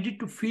where I needed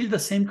to feel the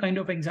same kind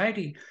of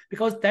anxiety,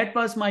 because that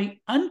was my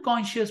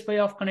unconscious way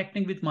of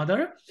connecting with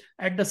mother.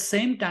 At the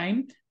same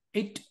time,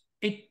 it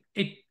it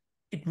it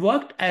it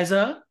worked as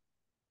a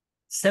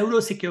pseudo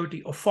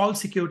security or false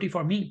security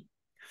for me.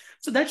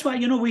 So that's why,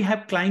 we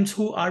have clients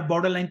who are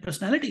borderline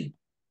personality.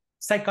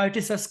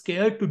 Psychiatrists are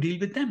scared to deal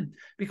with them,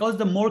 because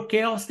the more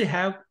chaos they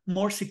have,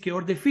 more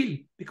secure they feel,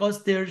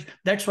 because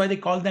that's why they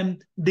call them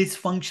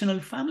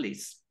dysfunctional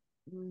families,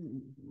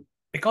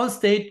 because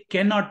they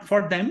cannot,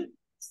 for them,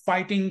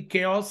 fighting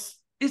chaos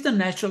is the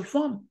natural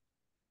form.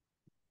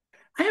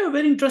 I have a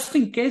very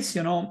interesting case.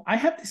 I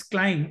have this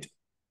client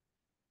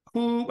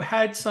who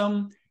had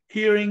some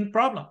hearing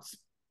problems,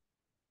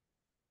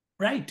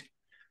 right?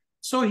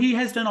 So he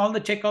has done all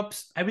the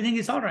checkups, everything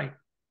is all right.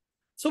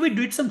 So we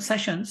did some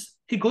sessions.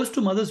 He goes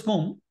to mother's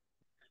womb,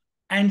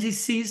 and he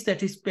sees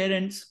that his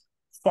parents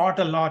fought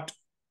a lot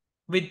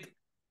with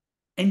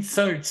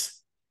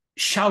insults,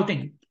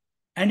 shouting,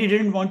 and he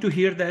didn't want to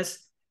hear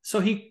this.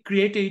 So he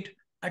created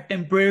a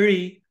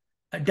temporary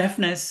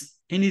deafness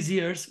in his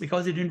ears,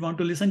 because he didn't want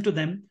to listen to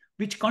them,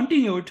 which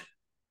continued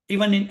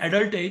even in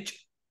adult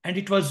age. And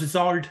it was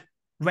resolved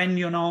when,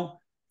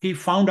 he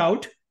found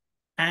out,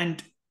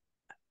 and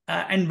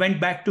went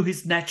back to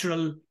his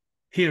natural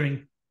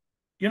hearing.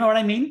 You know what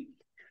I mean?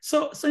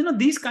 So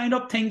these kind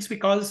of things,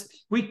 because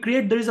we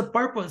create, there is a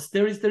purpose,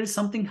 there is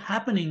something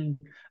happening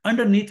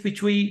underneath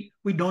which we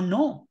don't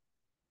know,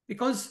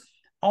 because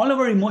all of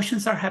our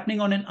emotions are happening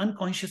on an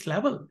unconscious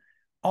level.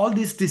 All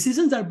these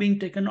decisions are being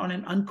taken on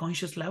an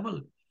unconscious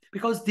level,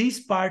 because these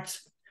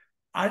parts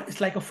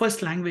it's like a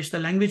first language, the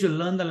language you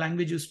learn, the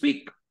language you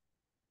speak.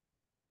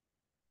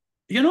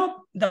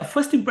 The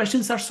first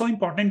impressions are so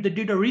important. They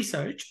did a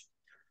research.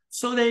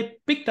 So they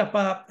picked up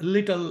a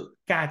little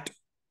cat,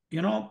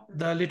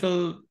 the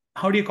little,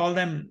 how do you call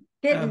them?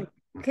 Kitten.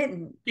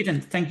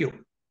 Kitten, thank you.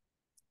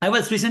 I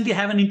was recently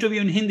have an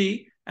interview in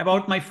Hindi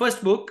about my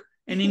first book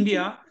in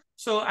India.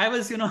 So I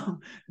was,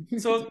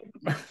 so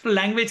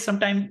language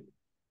sometime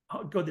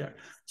go there.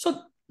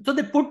 So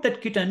they put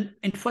that kitten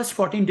in first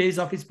 14 days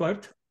of his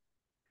birth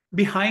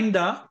behind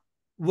the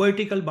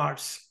vertical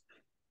bars.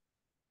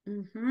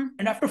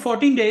 And after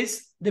 14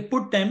 days, they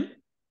put them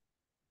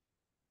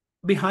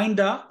behind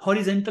the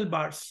horizontal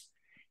bars.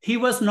 He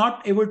was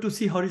not able to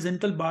see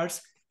horizontal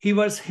bars. He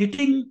was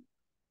hitting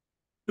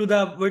to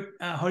the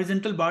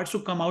horizontal bars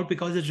to come out,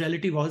 because his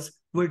reality was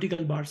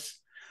vertical bars.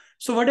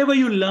 So whatever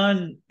you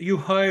learn, you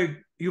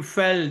heard, you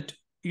felt,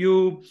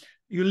 you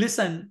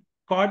listen,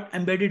 got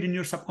embedded in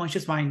your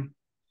subconscious mind,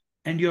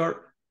 and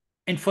you're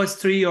in first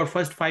 3 or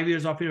first 5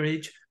 years of your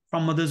age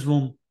from mother's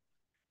womb.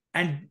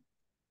 And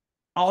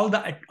all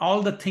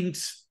the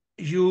things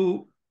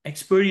you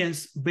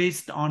experience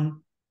based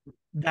on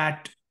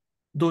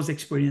those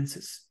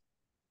experiences.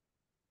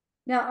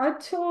 Now,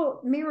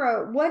 Atul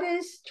Mehra, what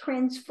is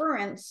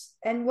transference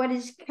and what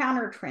is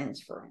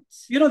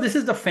countertransference? This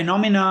is the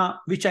phenomena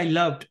which I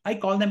loved. I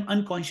call them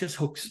unconscious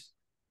hooks.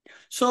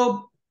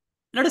 So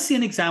let us see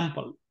an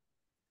example.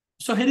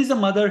 So here is a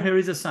mother, here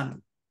is a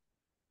son.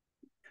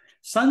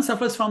 Son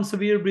suffers from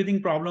severe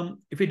breathing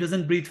problem. If he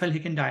doesn't breathe well, he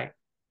can die.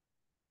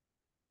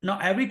 Now,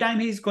 every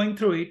time he's going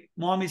through it,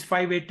 mom is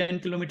 5, 8, 10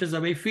 kilometers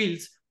away,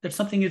 feels that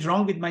something is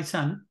wrong with my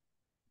son.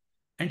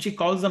 And she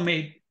calls the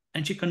maid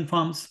and she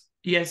confirms,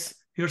 yes,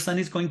 your son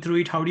is going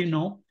through it. How do you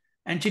know?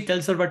 And she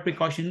tells her what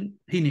precaution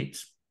he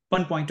needs.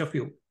 One point of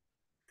view.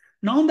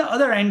 Now, on the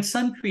other end,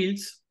 son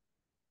feels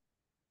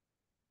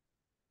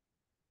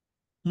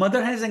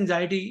mother has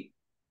anxiety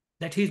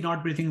that he's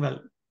not breathing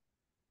well.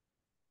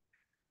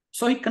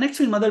 So he connects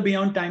with mother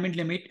beyond time and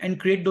limit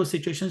and create those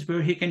situations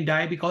where he can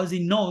die, because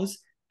he knows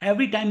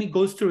every time he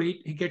goes through it,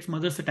 he gets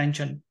mother's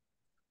attention.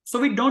 So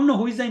we don't know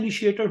who is the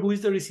initiator, who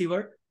is the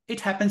receiver. It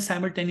happens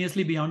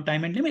simultaneously beyond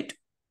time and limit.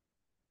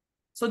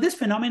 So this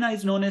phenomena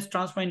is known as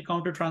transfer and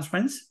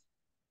countertransference.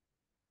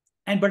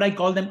 But I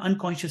call them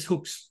unconscious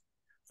hooks.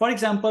 For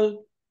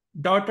example,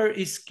 daughter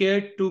is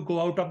scared to go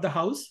out of the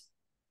house.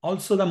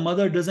 Also, the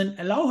mother doesn't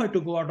allow her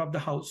to go out of the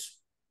house.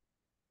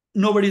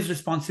 Nobody is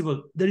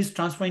responsible. There is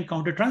transfer and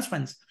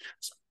countertransference.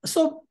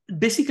 So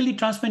basically,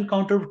 transfer and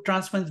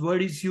countertransference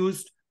word is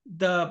used,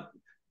 the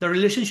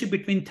relationship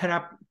between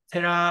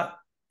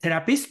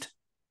therapist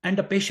and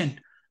the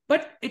patient.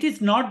 But it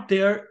is not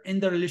there in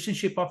the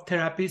relationship of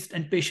therapist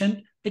and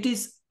patient. It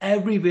is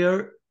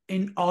everywhere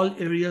in all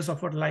areas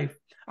of our life.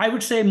 I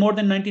would say more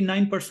than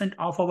 99%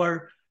 of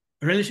our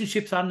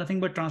relationships are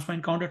nothing but transfer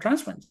and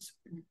countertransference.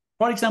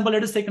 For example,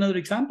 let us take another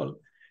example.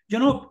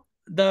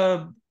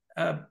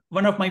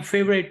 One of my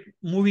favorite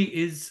movie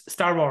is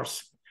Star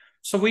Wars.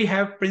 So we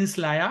have Prince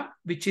Leia,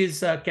 which is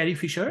Carrie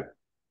Fisher.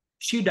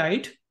 She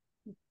died,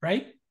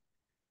 right?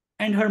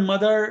 And her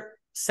mother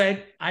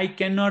said, I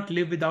cannot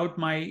live without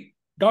my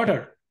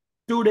daughter.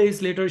 2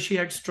 days later, she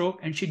had stroke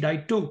and she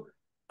died too.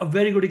 A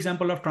very good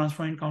example of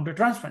transfer and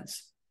countertransference,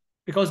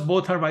 because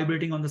both are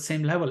vibrating on the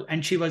same level.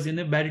 And she was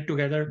buried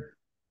together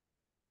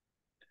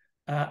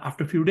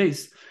after a few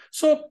days.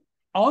 So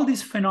all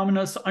these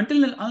phenomena, so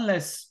until and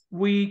unless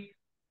we,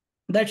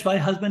 that's why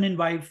husband and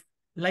wife,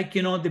 like,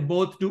 they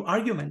both do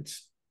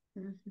arguments.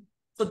 Mm-hmm.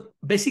 So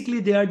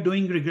basically they are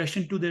doing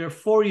regression to their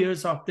 4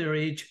 years of their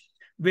age,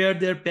 where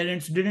their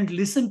parents didn't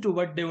listen to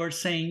what they were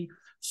saying.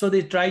 So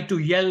they try to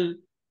yell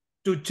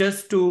to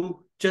just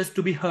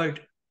to be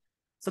heard.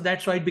 So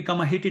that's why it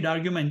become a heated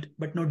argument,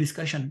 but no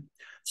discussion.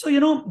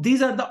 So,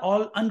 these are the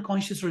all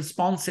unconscious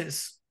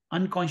responses,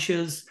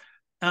 unconscious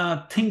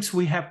things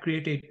we have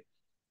created.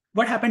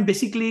 What happened?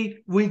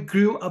 Basically, we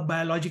grew up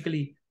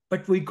biologically,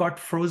 but we got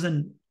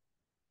frozen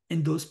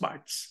in those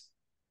parts.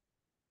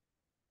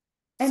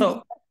 And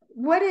so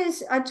what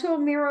is, Atul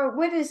Mehra,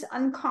 what is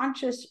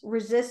unconscious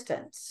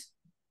resistance?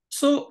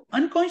 So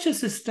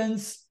unconscious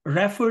resistance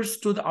refers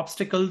to the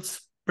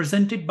obstacles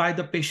presented by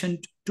the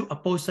patient to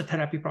oppose the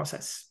therapy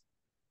process.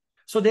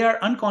 So they are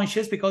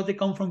unconscious because they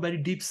come from very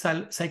deep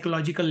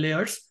psychological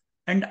layers,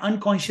 and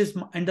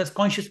the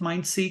conscious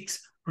mind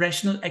seeks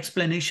rational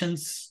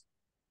explanations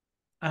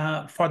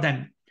for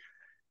them.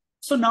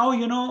 So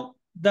now,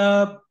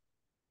 the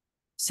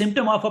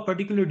symptom of a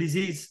particular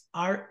disease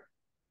are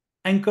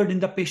anchored in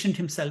the patient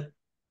himself.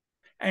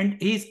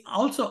 And he's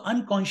also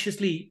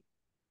unconsciously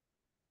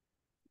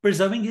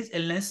preserving his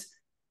illness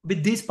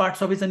with these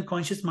parts of his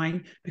unconscious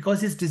mind,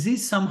 because his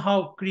disease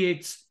somehow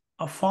creates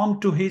a form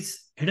to his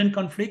hidden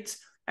conflicts.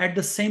 At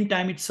the same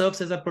time, it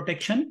serves as a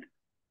protection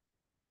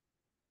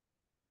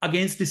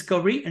against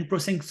discovery and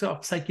processing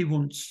of psychic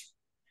wounds.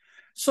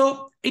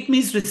 So it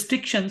means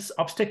restrictions,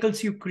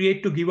 obstacles you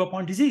create to give up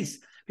on disease,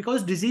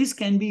 because disease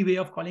can be a way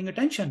of calling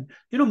attention.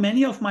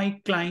 Many of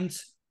my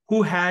clients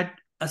who had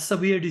a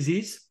severe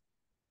disease,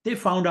 they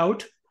found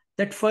out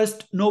that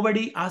first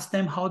nobody asked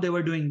them how they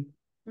were doing.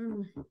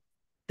 Mm-hmm.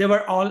 They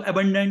were all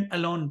abandoned,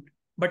 alone.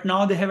 But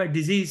now they have a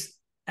disease.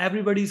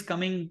 Everybody's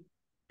coming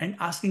and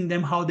asking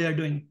them how they are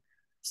doing.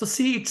 So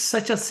see, it's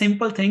such a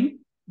simple thing,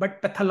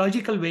 but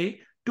pathological way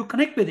to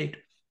connect with it.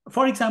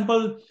 For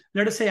example,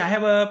 let us say I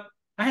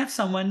have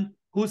someone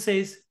who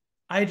says,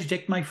 I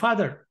reject my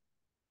father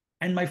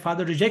and my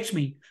father rejects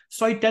me.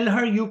 So I tell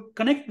her, you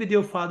connect with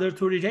your father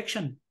through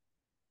rejection.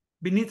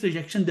 Beneath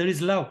rejection, there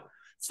is love.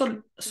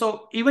 So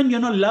even,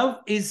 love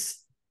is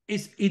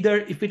either,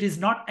 if it is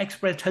not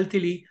expressed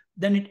healthily,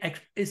 then it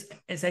is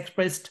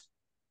expressed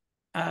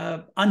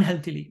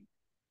unhealthily.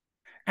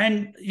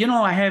 And,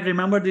 I have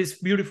remembered this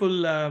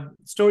beautiful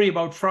story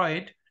about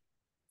Freud.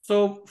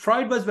 So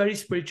Freud was very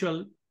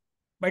spiritual,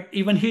 but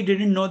even he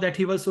didn't know that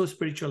he was so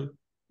spiritual.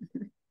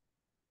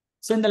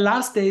 So in the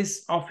last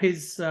days of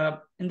his life,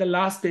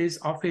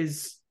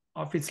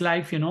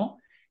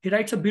 he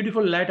writes a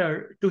beautiful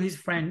letter to his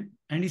friend,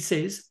 and he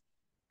says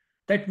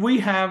that we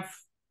have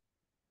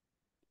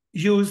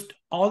used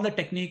all the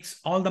techniques,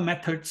 all the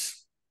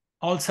methods,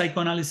 all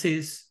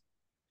psychoanalysis,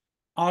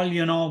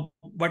 all,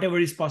 whatever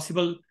is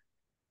possible.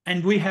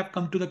 And we have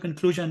come to the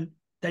conclusion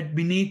that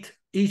beneath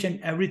each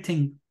and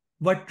everything,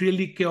 what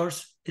really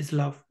cures is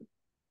love.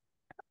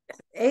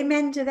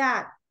 Amen to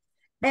that.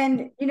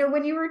 And,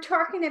 when you were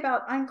talking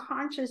about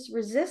unconscious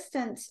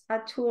resistance,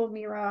 Atul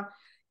Mehra,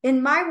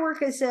 in my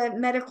work as a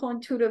medical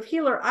intuitive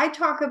healer, I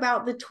talk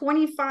about the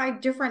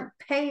 25 different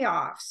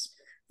payoffs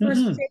for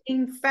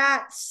staying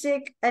fat,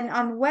 sick, and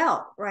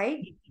unwell,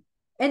 right?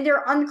 And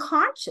they're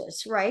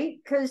unconscious, right?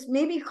 Because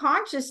maybe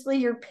consciously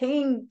you're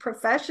paying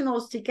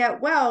professionals to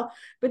get well,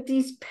 but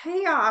these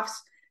payoffs,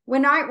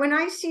 when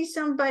I see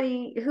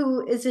somebody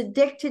who is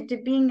addicted to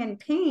being in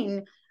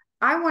pain,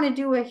 I want to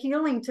do a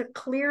healing to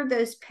clear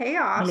those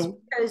payoffs,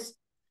 because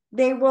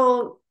they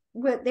will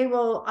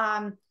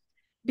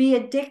be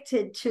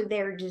addicted to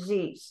their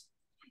disease.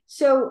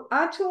 So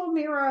Atul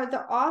Mehra,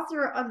 the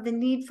author of The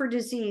Need for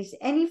Disease,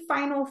 any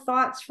final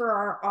thoughts for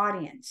our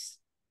audience?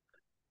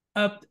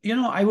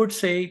 I would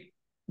say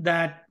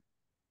that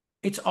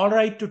it's all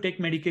right to take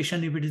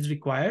medication if it is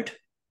required,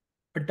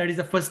 but that is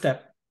the first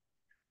step.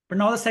 But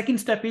now the second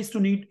step is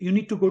you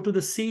need to go to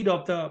the seed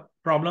of the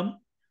problem.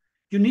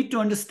 You need to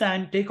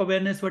understand, take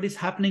awareness what is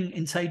happening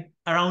inside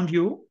around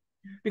you,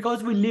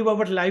 because we live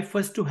our life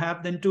first to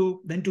have, then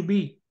to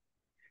be.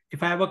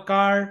 If I have a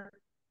car,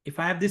 if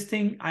I have this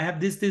thing, I have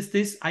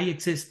this, I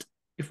exist.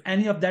 If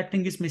any of that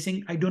thing is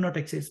missing, I do not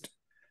exist.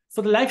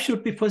 So the life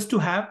should be first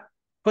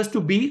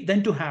to be,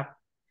 then to have.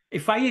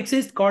 If I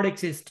exist, God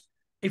exists.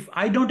 If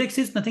I don't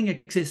exist, nothing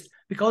exists.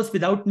 Because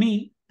without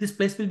me, this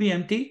place will be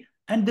empty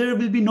and there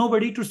will be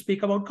nobody to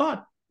speak about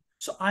God.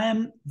 So I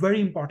am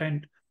very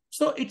important.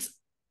 So it's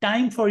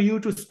time for you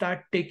to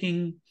start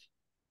taking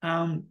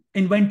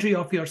inventory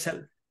of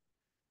yourself.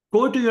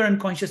 Go to your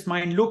unconscious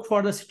mind, look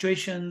for the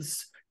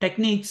situations,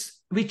 techniques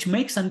which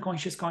makes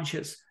unconscious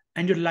conscious,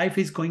 and your life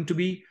is going to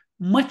be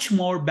much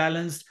more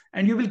balanced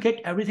and you will get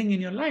everything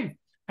in your life.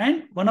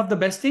 And one of the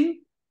best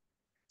thing,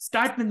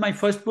 start with my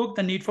first book,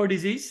 The Need for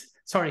Disease,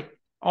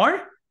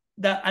 or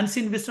the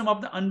unseen wisdom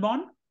of the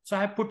unborn. So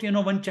I have put,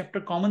 one chapter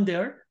common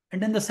there.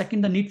 And then the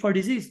second, the need for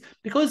disease.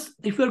 Because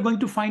if you're going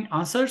to find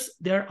answers,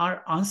 there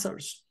are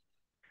answers.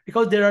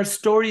 Because there are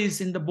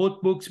stories in the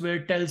both books where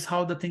it tells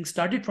how the thing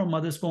started from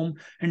mother's womb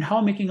and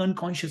how making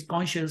unconscious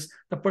conscious,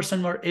 the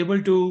person were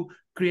able to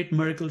create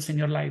miracles in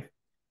your life.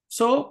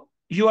 So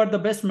you are the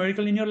best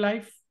miracle in your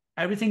life.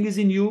 Everything is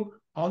in you.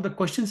 All the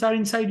questions are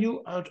inside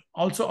you.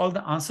 Also all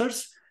the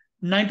answers.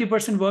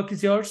 90% work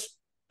is yours.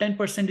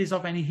 10% is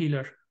of any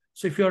healer.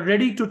 So if you're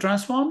ready to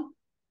transform,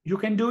 you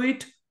can do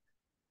it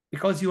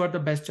because you are the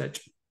best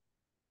judge.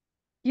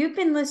 You've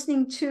been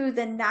listening to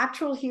the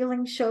Natural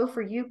Healing Show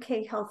for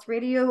UK Health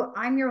Radio.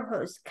 I'm your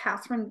host,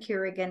 Catherine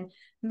Carrigan,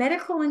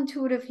 medical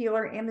intuitive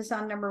healer,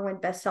 Amazon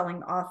 #1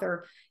 bestselling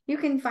author. You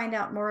can find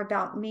out more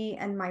about me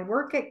and my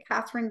work at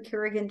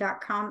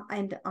catherinecarrigan.com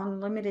and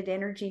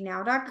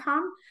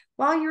unlimitedenergynow.com.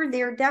 While you're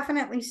there,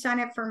 definitely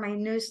sign up for my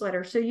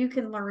newsletter so you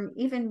can learn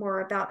even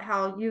more about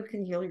how you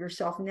can heal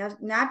yourself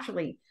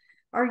naturally.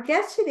 Our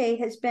guest today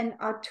has been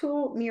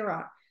Atul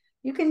Mehra.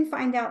 You can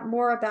find out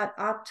more about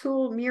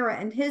Atul Mehra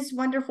and his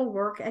wonderful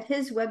work at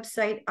his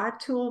website,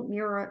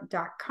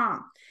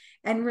 atulmehra.com.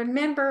 And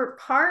remember,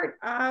 part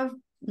of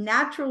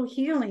natural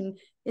healing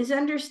is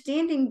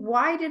understanding,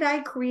 why did I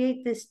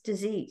create this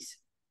disease?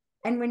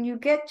 And when you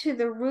get to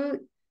the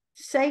root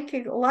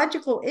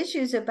psychological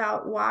issues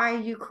about why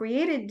you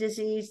created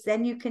disease,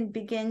 then you can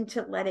begin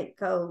to let it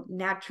go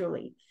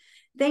naturally.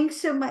 Thanks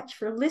so much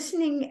for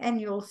listening,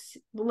 and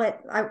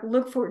I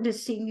look forward to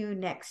seeing you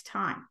next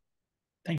time.